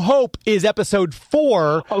A New Hope is episode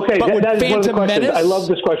 4. Okay, but would that is one of the Phantom questions. Menace? I love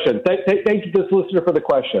this question. Thank you, this listener, for the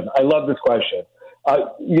question. I love this question.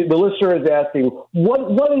 The listener is asking, what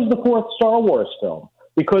is the fourth Star Wars film?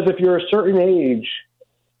 Because if you're a certain age,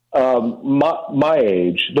 my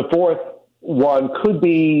age, the fourth one could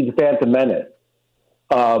be The Phantom Menace,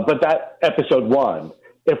 but that episode 1.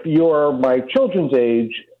 If you're my children's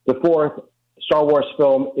age, the fourth Star Wars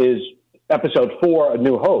film is episode 4, A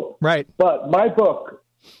New Hope. Right. But my book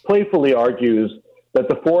playfully argues that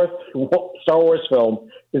the fourth Star Wars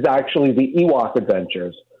film is actually the Ewok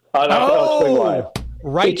Adventures. I'll explain why.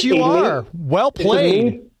 Right, you are. Well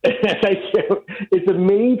played. Thank you. It's a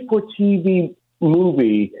made-for-TV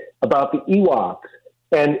movie about the Ewoks.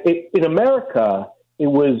 And in America, it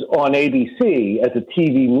was on ABC as a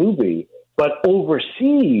TV movie, but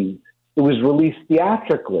overseas, it was released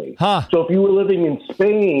theatrically. Huh. So if you were living in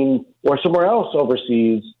Spain or somewhere else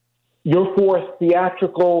overseas, your fourth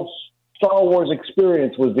theatrical Star Wars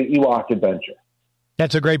experience was the Ewok Adventure.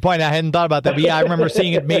 That's a great point. I hadn't thought about that. But yeah, I remember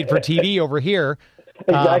seeing it made for TV over here.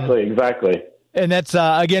 Exactly. And that's,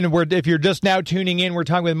 again, if you're just now tuning in, we're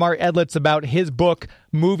talking with Mark Edlitz about his book,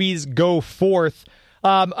 Movies Go Forth.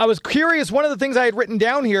 I was curious, one of the things I had written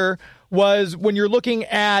down here was when you're looking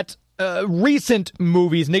at recent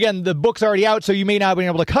movies, and again, the book's already out, so you may not have been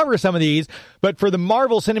able to cover some of these, but for the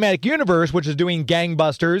Marvel Cinematic Universe, which is doing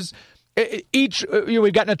gangbusters,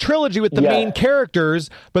 we've gotten a trilogy with the main characters,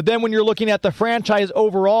 but then when you're looking at the franchise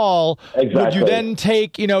overall, would you then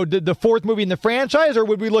take, the fourth movie in the franchise, or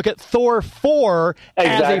would we look at Thor 4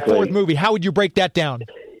 as a fourth movie? How would you break that down?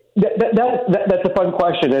 That's a fun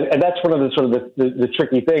question, and that's one of the sort of the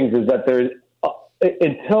tricky things is that there's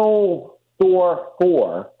until Thor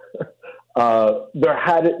 4,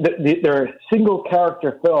 their single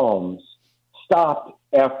character films stopped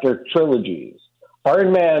after trilogies.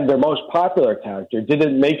 Iron Man, their most popular character,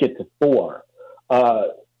 didn't make it to 4.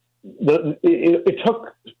 It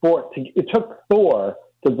took Thor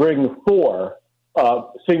to bring 4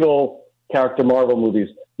 single character Marvel movies.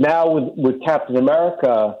 Now with Captain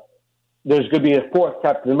America, there's going to be a fourth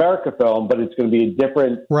Captain America film, but it's going to be a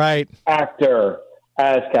different actor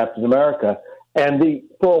as Captain America. And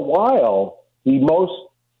for a while, the most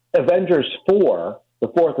Avengers 4, the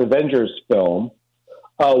fourth Avengers film,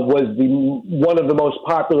 was one of the most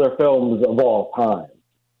popular films of all time.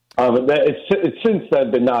 It's since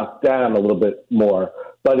then been knocked down a little bit more,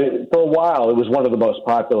 but for a while it was one of the most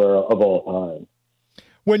popular of all time.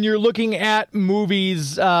 When you're looking at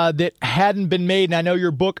movies that hadn't been made, and I know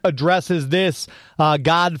your book addresses this,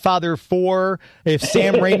 Godfather 4, if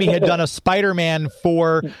Sam Raimi had done a Spider-Man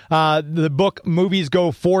 4, the book Movies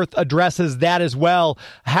Go Forth addresses that as well.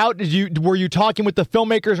 Were you talking with the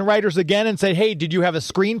filmmakers and writers again and say, hey, did you have a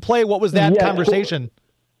screenplay? What was that conversation?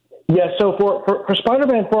 So for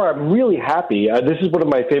Spider-Man 4, I'm really happy. This is one of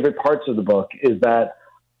my favorite parts of the book, is that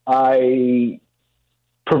I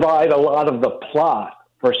provide a lot of the plot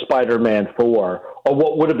for Spider-Man 4, or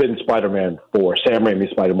what would have been Spider-Man 4, Sam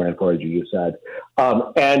Raimi's Spider-Man 4, as you said.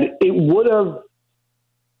 And it would have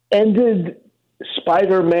ended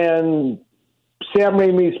Spider-Man, Sam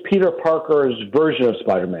Raimi's Peter Parker's version of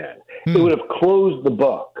Spider-Man. It would have closed the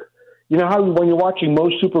book. You know how when you're watching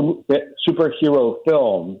most superhero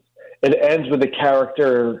films, it ends with a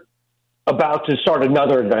character about to start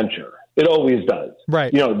another adventure. It always does.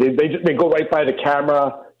 Right. They go right by the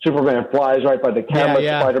camera. Superman flies right by the camera.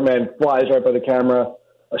 Spider-Man flies right by the camera.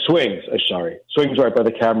 Swings right by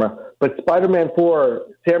the camera. But Spider-Man 4,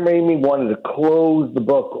 Sam Raimi wanted to close the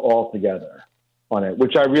book altogether on it,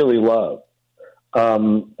 which I really love.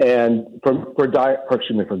 And for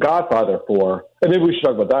Godfather 4, and maybe we should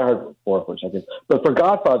talk about Die Hard 4 for a second. But for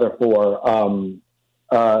Godfather 4,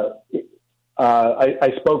 I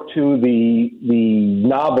spoke to the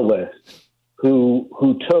novelist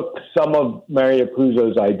who took some of Mario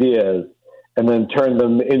Puzo's ideas and then turned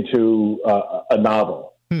them into a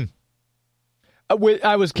novel.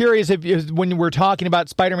 I was curious if when we're talking about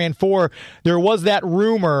Spider-Man 4, there was that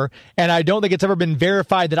rumor, and I don't think it's ever been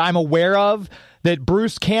verified that I'm aware of, that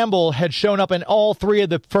Bruce Campbell had shown up in all 3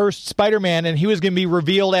 of the first Spider-Man, and he was going to be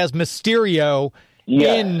revealed as Mysterio.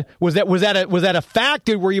 Yeah. Was that a fact?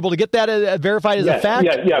 Were you able to get that verified as a fact?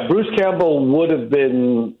 Yeah. Bruce Campbell would have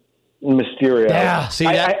been Mysterio. Yeah, see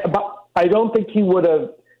that? I don't think he would have.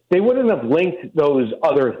 They wouldn't have linked those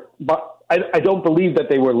other. But I don't believe that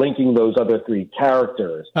they were linking those other 3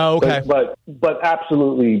 characters. Oh, okay. But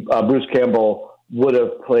absolutely, Bruce Campbell would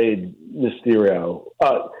have played Mysterio.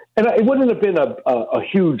 And it wouldn't have been a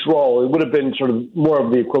huge role. It would have been sort of more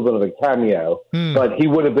of the equivalent of a cameo, but he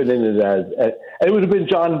would have been in it as and it would have been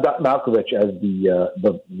John Malkovich as the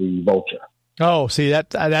Vulture. Oh, see,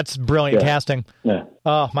 that's brilliant casting. Yeah.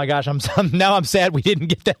 Oh my gosh, I'm sad we didn't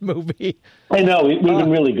get that movie. I know it would have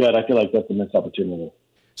been really good. I feel like that's a missed opportunity.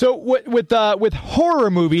 So with horror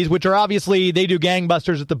movies, which are obviously they do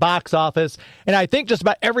gangbusters at the box office, and I think just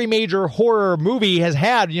about every major horror movie has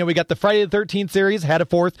had. We got the Friday the 13th series, had a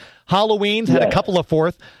fourth. Halloween's had a couple of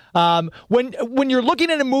fourth. When you're looking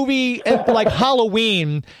at a movie like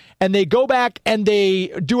Halloween, and they go back and they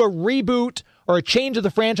do a reboot or a change of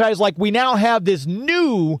the franchise, like we now have this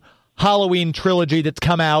new Halloween trilogy that's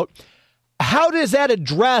come out. How does that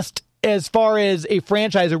addressed as far as a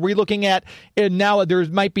franchise? Are we looking at now there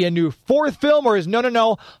might be a new fourth film, or is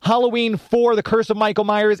no, Halloween 4, The Curse of Michael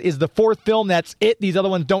Myers is the fourth film, that's it? These other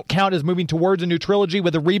ones don't count as moving towards a new trilogy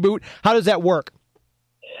with a reboot? How does that work?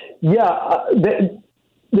 Yeah,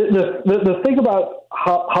 the thing about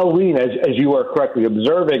Halloween, as you are correctly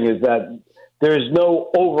observing, is that there's no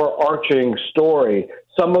overarching story.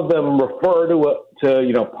 Some of them refer to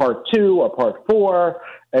part 2 or part 4,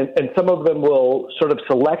 and some of them will sort of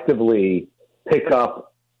selectively pick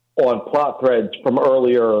up on plot threads from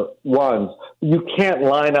earlier ones. You can't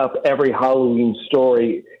line up every Halloween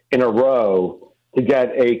story in a row to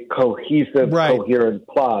get a cohesive, coherent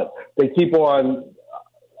plot. They keep on.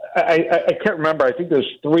 I can't remember. I think there's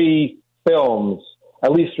at least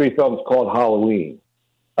three films called Halloween.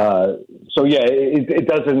 So yeah, it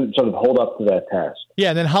doesn't sort of hold up to that test. Yeah,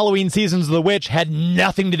 and then Halloween Seasons of the Witch had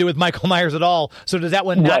nothing to do with Michael Myers at all. So does that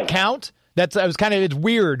one not count? It's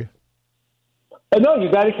weird. No, you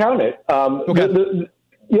got to count it. Okay. And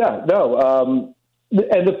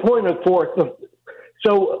the point of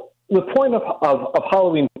the point of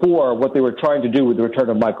Halloween 4, what they were trying to do with the return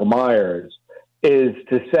of Michael Myers, is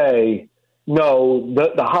to say, no,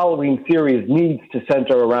 the Halloween series needs to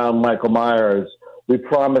center around Michael Myers. We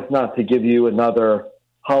promise not to give you another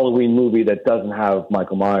Halloween movie that doesn't have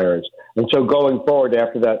Michael Myers. And so going forward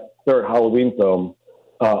after that third Halloween film,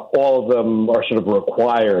 all of them are sort of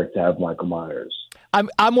required to have Michael Myers.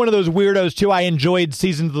 I'm one of those weirdos too. I enjoyed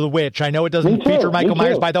Seasons of the Witch. I know it doesn't feature Michael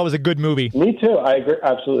Myers, but I thought it was a good movie. Me too. I agree,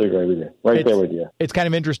 absolutely agree with you. There with you. It's kind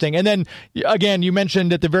of interesting. And then again, you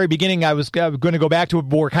mentioned at the very beginning, I was going to go back to it,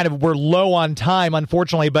 but we're low on time,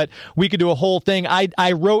 unfortunately. But we could do a whole thing.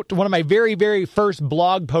 I wrote one of my very, very first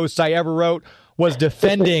blog posts I ever wrote was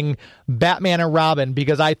defending Batman and Robin,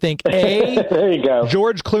 because I think there you go.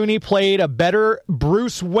 George Clooney played a better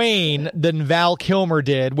Bruce Wayne than Val Kilmer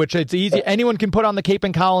did, which it's easy. Anyone can put on the cape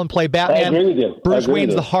and cowl and play Batman. I agree with you. Bruce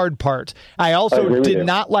Wayne's the hard part. I also did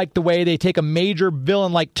not like the way they take a major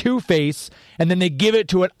villain like Two-Face and then they give it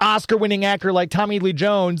to an Oscar-winning actor like Tommy Lee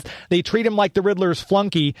Jones. They treat him like the Riddler's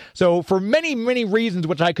flunky. So for many, many reasons,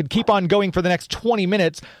 which I could keep on going for the next 20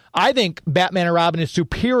 minutes, I think Batman and Robin is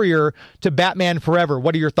superior to Batman Forever.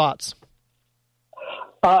 What are your thoughts?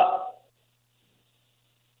 I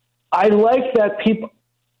like that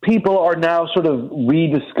people are now sort of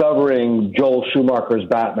rediscovering Joel Schumacher's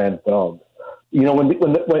Batman films.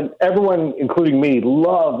 When everyone, including me,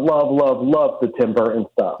 loved the Tim Burton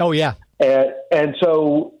stuff. Oh yeah, and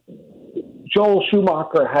so Joel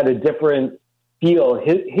Schumacher had a different feel.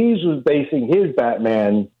 He was basing his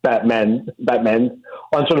Batman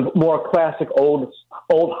on sort of more classic old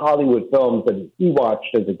Hollywood films that he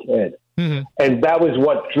watched as a kid. Mm-hmm. And that was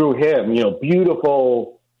what drew him,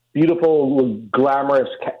 beautiful, glamorous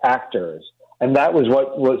actors. And that was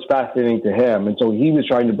what was fascinating to him. And so he was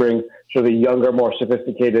trying to bring sort of a younger, more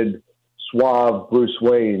sophisticated, suave Bruce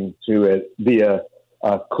Wayne to it via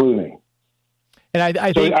Clooney. And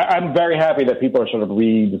I think I'm very happy that people are sort of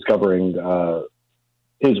rediscovering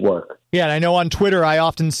his work. Yeah, and I know on Twitter I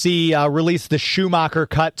often see release the Schumacher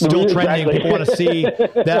cut, still trending. People want to see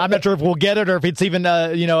that. I'm not sure if we'll get it or if it's even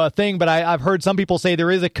a thing, but I've heard some people say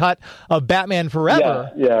there is a cut of Batman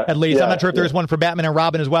Forever. Yeah, at least yeah, I'm not sure if there's one for Batman and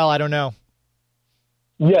Robin as well. I don't know.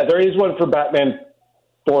 Yeah, there is one for Batman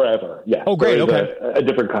Forever. Yeah. Oh, great. Okay. A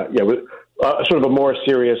different cut. Yeah, with sort of a more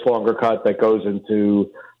serious, longer cut that goes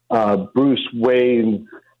into Bruce Wayne's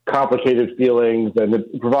complicated feelings, and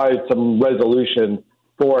it provides some resolution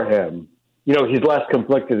for him. He's less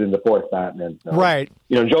conflicted in the fourth Batman film. Right.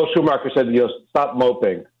 Joel Schumacher said, stop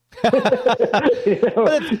moping. So there's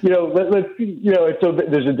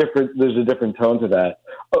a different tone to that.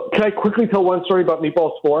 Can I quickly tell one story about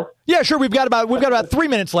Meatballs 4? Yeah, sure. We've got about 3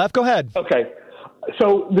 minutes left. Go ahead. Okay.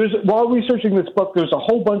 So while researching this book, there's a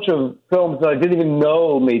whole bunch of films that I didn't even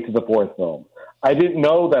know made to the fourth film. I didn't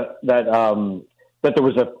know that that there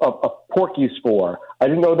was a Porky's 4. I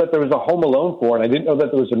didn't know that there was a Home Alone 4, and I didn't know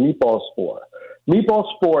that there was a Meatballs 4. Meatballs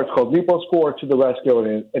 4, it's called Meatballs 4 to the Rescue,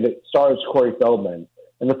 and it stars Corey Feldman.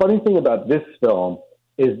 And the funny thing about this film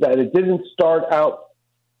is that it didn't start out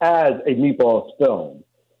as a Meatballs film.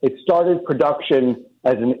 It started production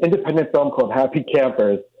as an independent film called Happy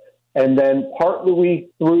Campers, and then partly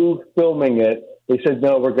through filming it, they said,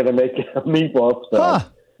 no, we're going to make it a Meatballs film. Huh.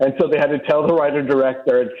 And so they had to tell the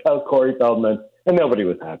writer-director and tell Corey Feldman, and nobody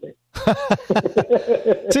was happy.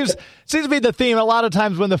 seems to be the theme. A lot of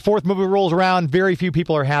times when the fourth movie rolls around, very few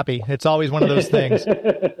people are happy. It's always one of those things.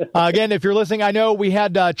 Again, if you're listening, I know we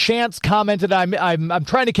had Chance commented. I'm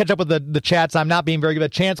trying to catch up with the chats. I'm not being very good.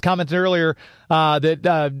 But Chance commented earlier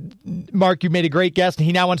that Mark, you made a great guest, and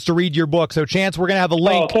he now wants to read your book. So Chance, we're going to have a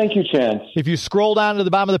link. Oh, thank you, Chance. If you scroll down to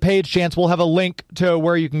the bottom of the page, Chance, we'll have a link to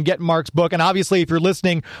where you can get Mark's book. And obviously, if you're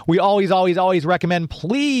listening, we always recommend,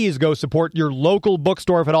 please go support your local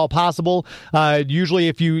bookstore if at all possible. Usually,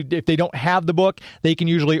 if they don't have the book, they can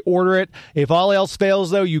usually order it. If all else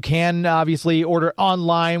fails, though, you can obviously order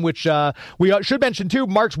online, which we should mention, too,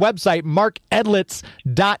 Mark's website,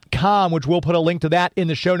 markedlitz.com, which we'll put a link to that in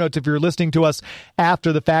the show notes if you're listening to us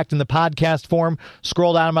after the fact in the podcast form.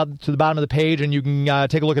 Scroll down to the bottom of the page, and you can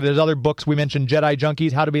take a look at his other books. We mentioned Jedi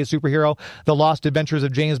Junkies, How to Be a Superhero, The Lost Adventures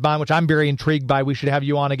of James Bond, which I'm very intrigued by. We should have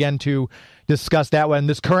you on again to discuss that one.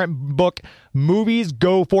 This current book, Movies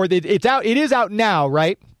Go Forth. It is out now,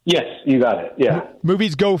 right? Yes, you got it. Yeah.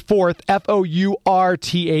 Movies Go Forth,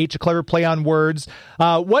 F-O-U-R-T-H, a clever play on words.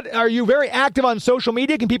 What are you very active on social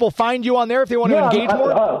media? Can people find you on there if they want to engage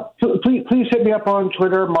more? Please hit me up on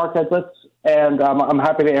Twitter, Mark Edlitz, and I'm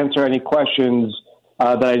happy to answer any questions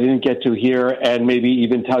that I didn't get to here, and maybe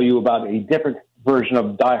even tell you about a different version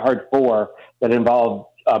of Die Hard 4 that involved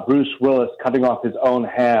Bruce Willis cutting off his own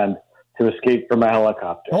hand to escape from a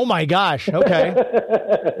helicopter. Oh my gosh! Okay,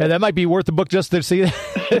 yeah, that might be worth the book just to see.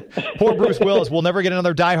 Poor Bruce Willis. We'll never get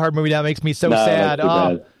another Die Hard movie. That makes me so sad.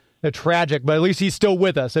 Tragic, but at least he's still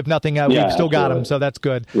with us. If nothing, we've still got him, so that's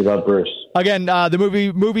good. We love Bruce. Again,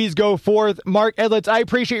 the Movies Go Forth. Mark Edlitz, I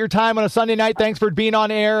appreciate your time on a Sunday night. Thanks for being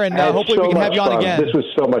on air, and hopefully we can have you on again. This was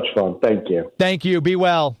so much fun. Thank you. Thank you. Be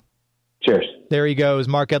well. Cheers. There he goes,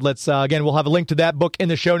 Mark Edlitz. Again, we'll have a link to that book in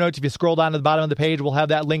the show notes. If you scroll down to the bottom of the page, we'll have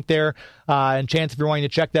that link there. And Chance, if you're wanting to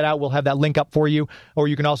check that out, we'll have that link up for you. Or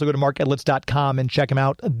you can also go to markedlitz.com and check him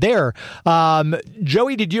out there.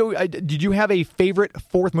 Joey, did you have a favorite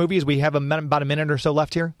fourth movie as we have about a minute or so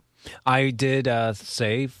left here? I did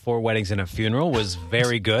say 4 Weddings and a Funeral was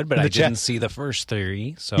very good, but I didn't see the first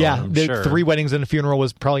 3. So yeah, I'm the sure. 3 Weddings and a Funeral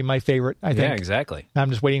was probably my favorite, I think. Yeah, exactly.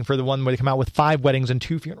 I'm just waiting for the one where they come out with 5 weddings and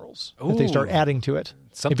 2 funerals. If they start adding to it.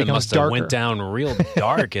 Something must have went down real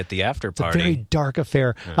dark at the after party. It's a very dark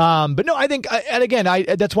affair. But no, I think, and again,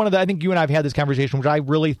 that's one of the, I think you and I have had this conversation, which I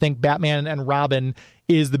really think Batman and Robin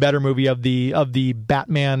is the better movie of the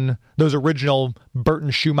Batman, those original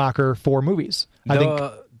Burton Schumacher 4 movies. I think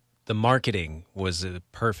the marketing was a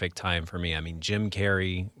perfect time for me. I mean, Jim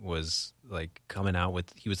Carrey was like coming out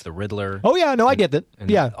with, he was the Riddler. Oh yeah, no, I get that.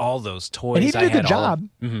 Yeah. All those toys. And he did a good job.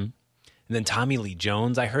 And then Tommy Lee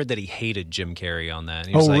Jones, I heard that he hated Jim Carrey on that.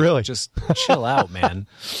 He was really? Just chill out, man.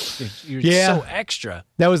 You're so extra.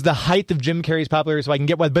 That was the height of Jim Carrey's popularity, so I can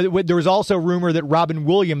get one. But there was also rumor that Robin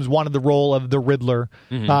Williams wanted the role of the Riddler,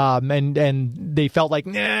 and they felt like,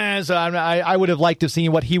 nah. So I would have liked to see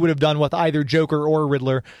what he would have done with either Joker or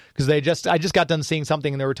Riddler, because I just got done seeing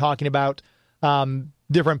something, and they were talking about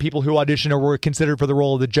different people who auditioned or were considered for the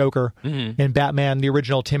role of the Joker in Batman, the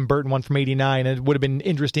original Tim Burton one from '89. And it would have been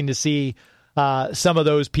interesting to see some of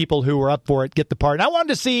those people who were up for it get the part. And I wanted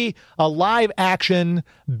to see a live action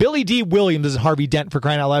Billy D. Williams as Harvey Dent, for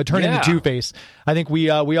crying out loud, turn into Two-Face. I think we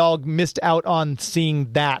all missed out on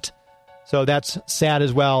seeing that. So that's sad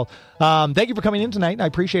as well. Thank you for coming in tonight. I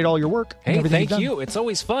appreciate all your work. Hey, thank you. It's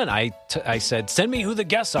always fun. I said, send me who the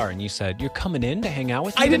guests are. And you said, you're coming in to hang out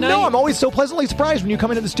with me I didn't tonight? know. I'm always so pleasantly surprised when you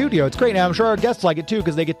come into the studio. It's great. And I'm sure our guests like it, too,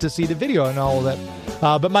 because they get to see the video and all of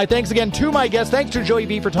that. But my thanks again to my guests. Thanks to Joey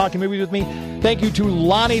B for talking movies with me. Thank you to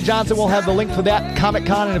Lonnie Johnson. We'll have the link for that,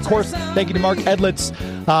 Comic-Con. And, of course, thank you to Mark Edlitz.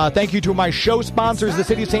 Thank you to my show sponsors, the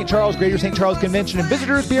City of St. Charles, Greater St. Charles Convention and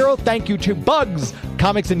Visitors Bureau. Thank you to Bugs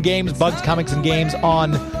Comics and Games, Bugs Comics and Games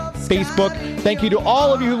on Facebook. Thank you to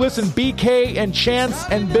all of you who listen, BK and Chance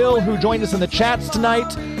and Bill, who joined us in the chats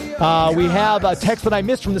tonight. We have a text that I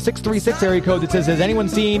missed from the 636 area code that says, has anyone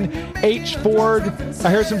seen Harrison Ford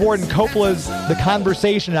and Coppola's The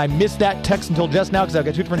Conversation? And I missed that text until just now because I've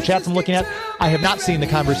got 2 different chats I'm looking at. I have not seen The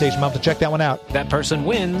Conversation. I'll have to check that one out. That person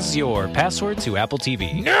wins your password to Apple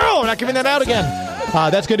TV. No, I'm not giving that out again.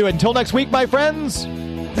 That's going to do it. Until next week, my friends.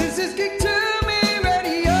 This is Geek to Me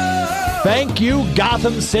Thank you,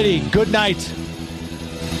 Gotham City. Good night.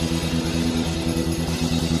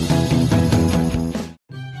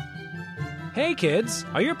 Hey kids,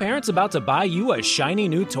 are your parents about to buy you a shiny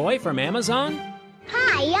new toy from Amazon?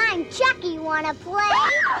 Hi, I'm Chucky. Wanna play?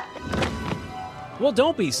 Well,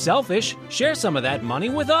 don't be selfish. Share some of that money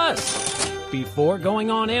with us. Before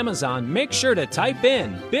going on Amazon, make sure to type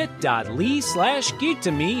in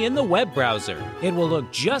bit.ly/geek2me in the web browser. It will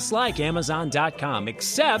look just like Amazon.com,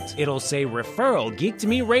 except it'll say referral Geek to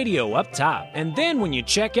Me Radio up top. And then when you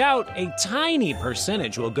check out, a tiny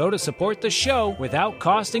percentage will go to support the show without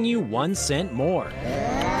costing you 1 cent more.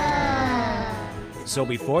 So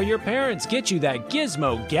before your parents get you that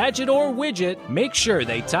gizmo, gadget, or widget, make sure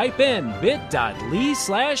they type in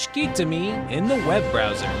bit.ly/geek2me in the web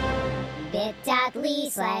browser.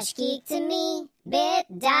 Bit.ly/geek2me.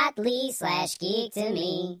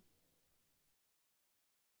 Bit.ly/geek2me.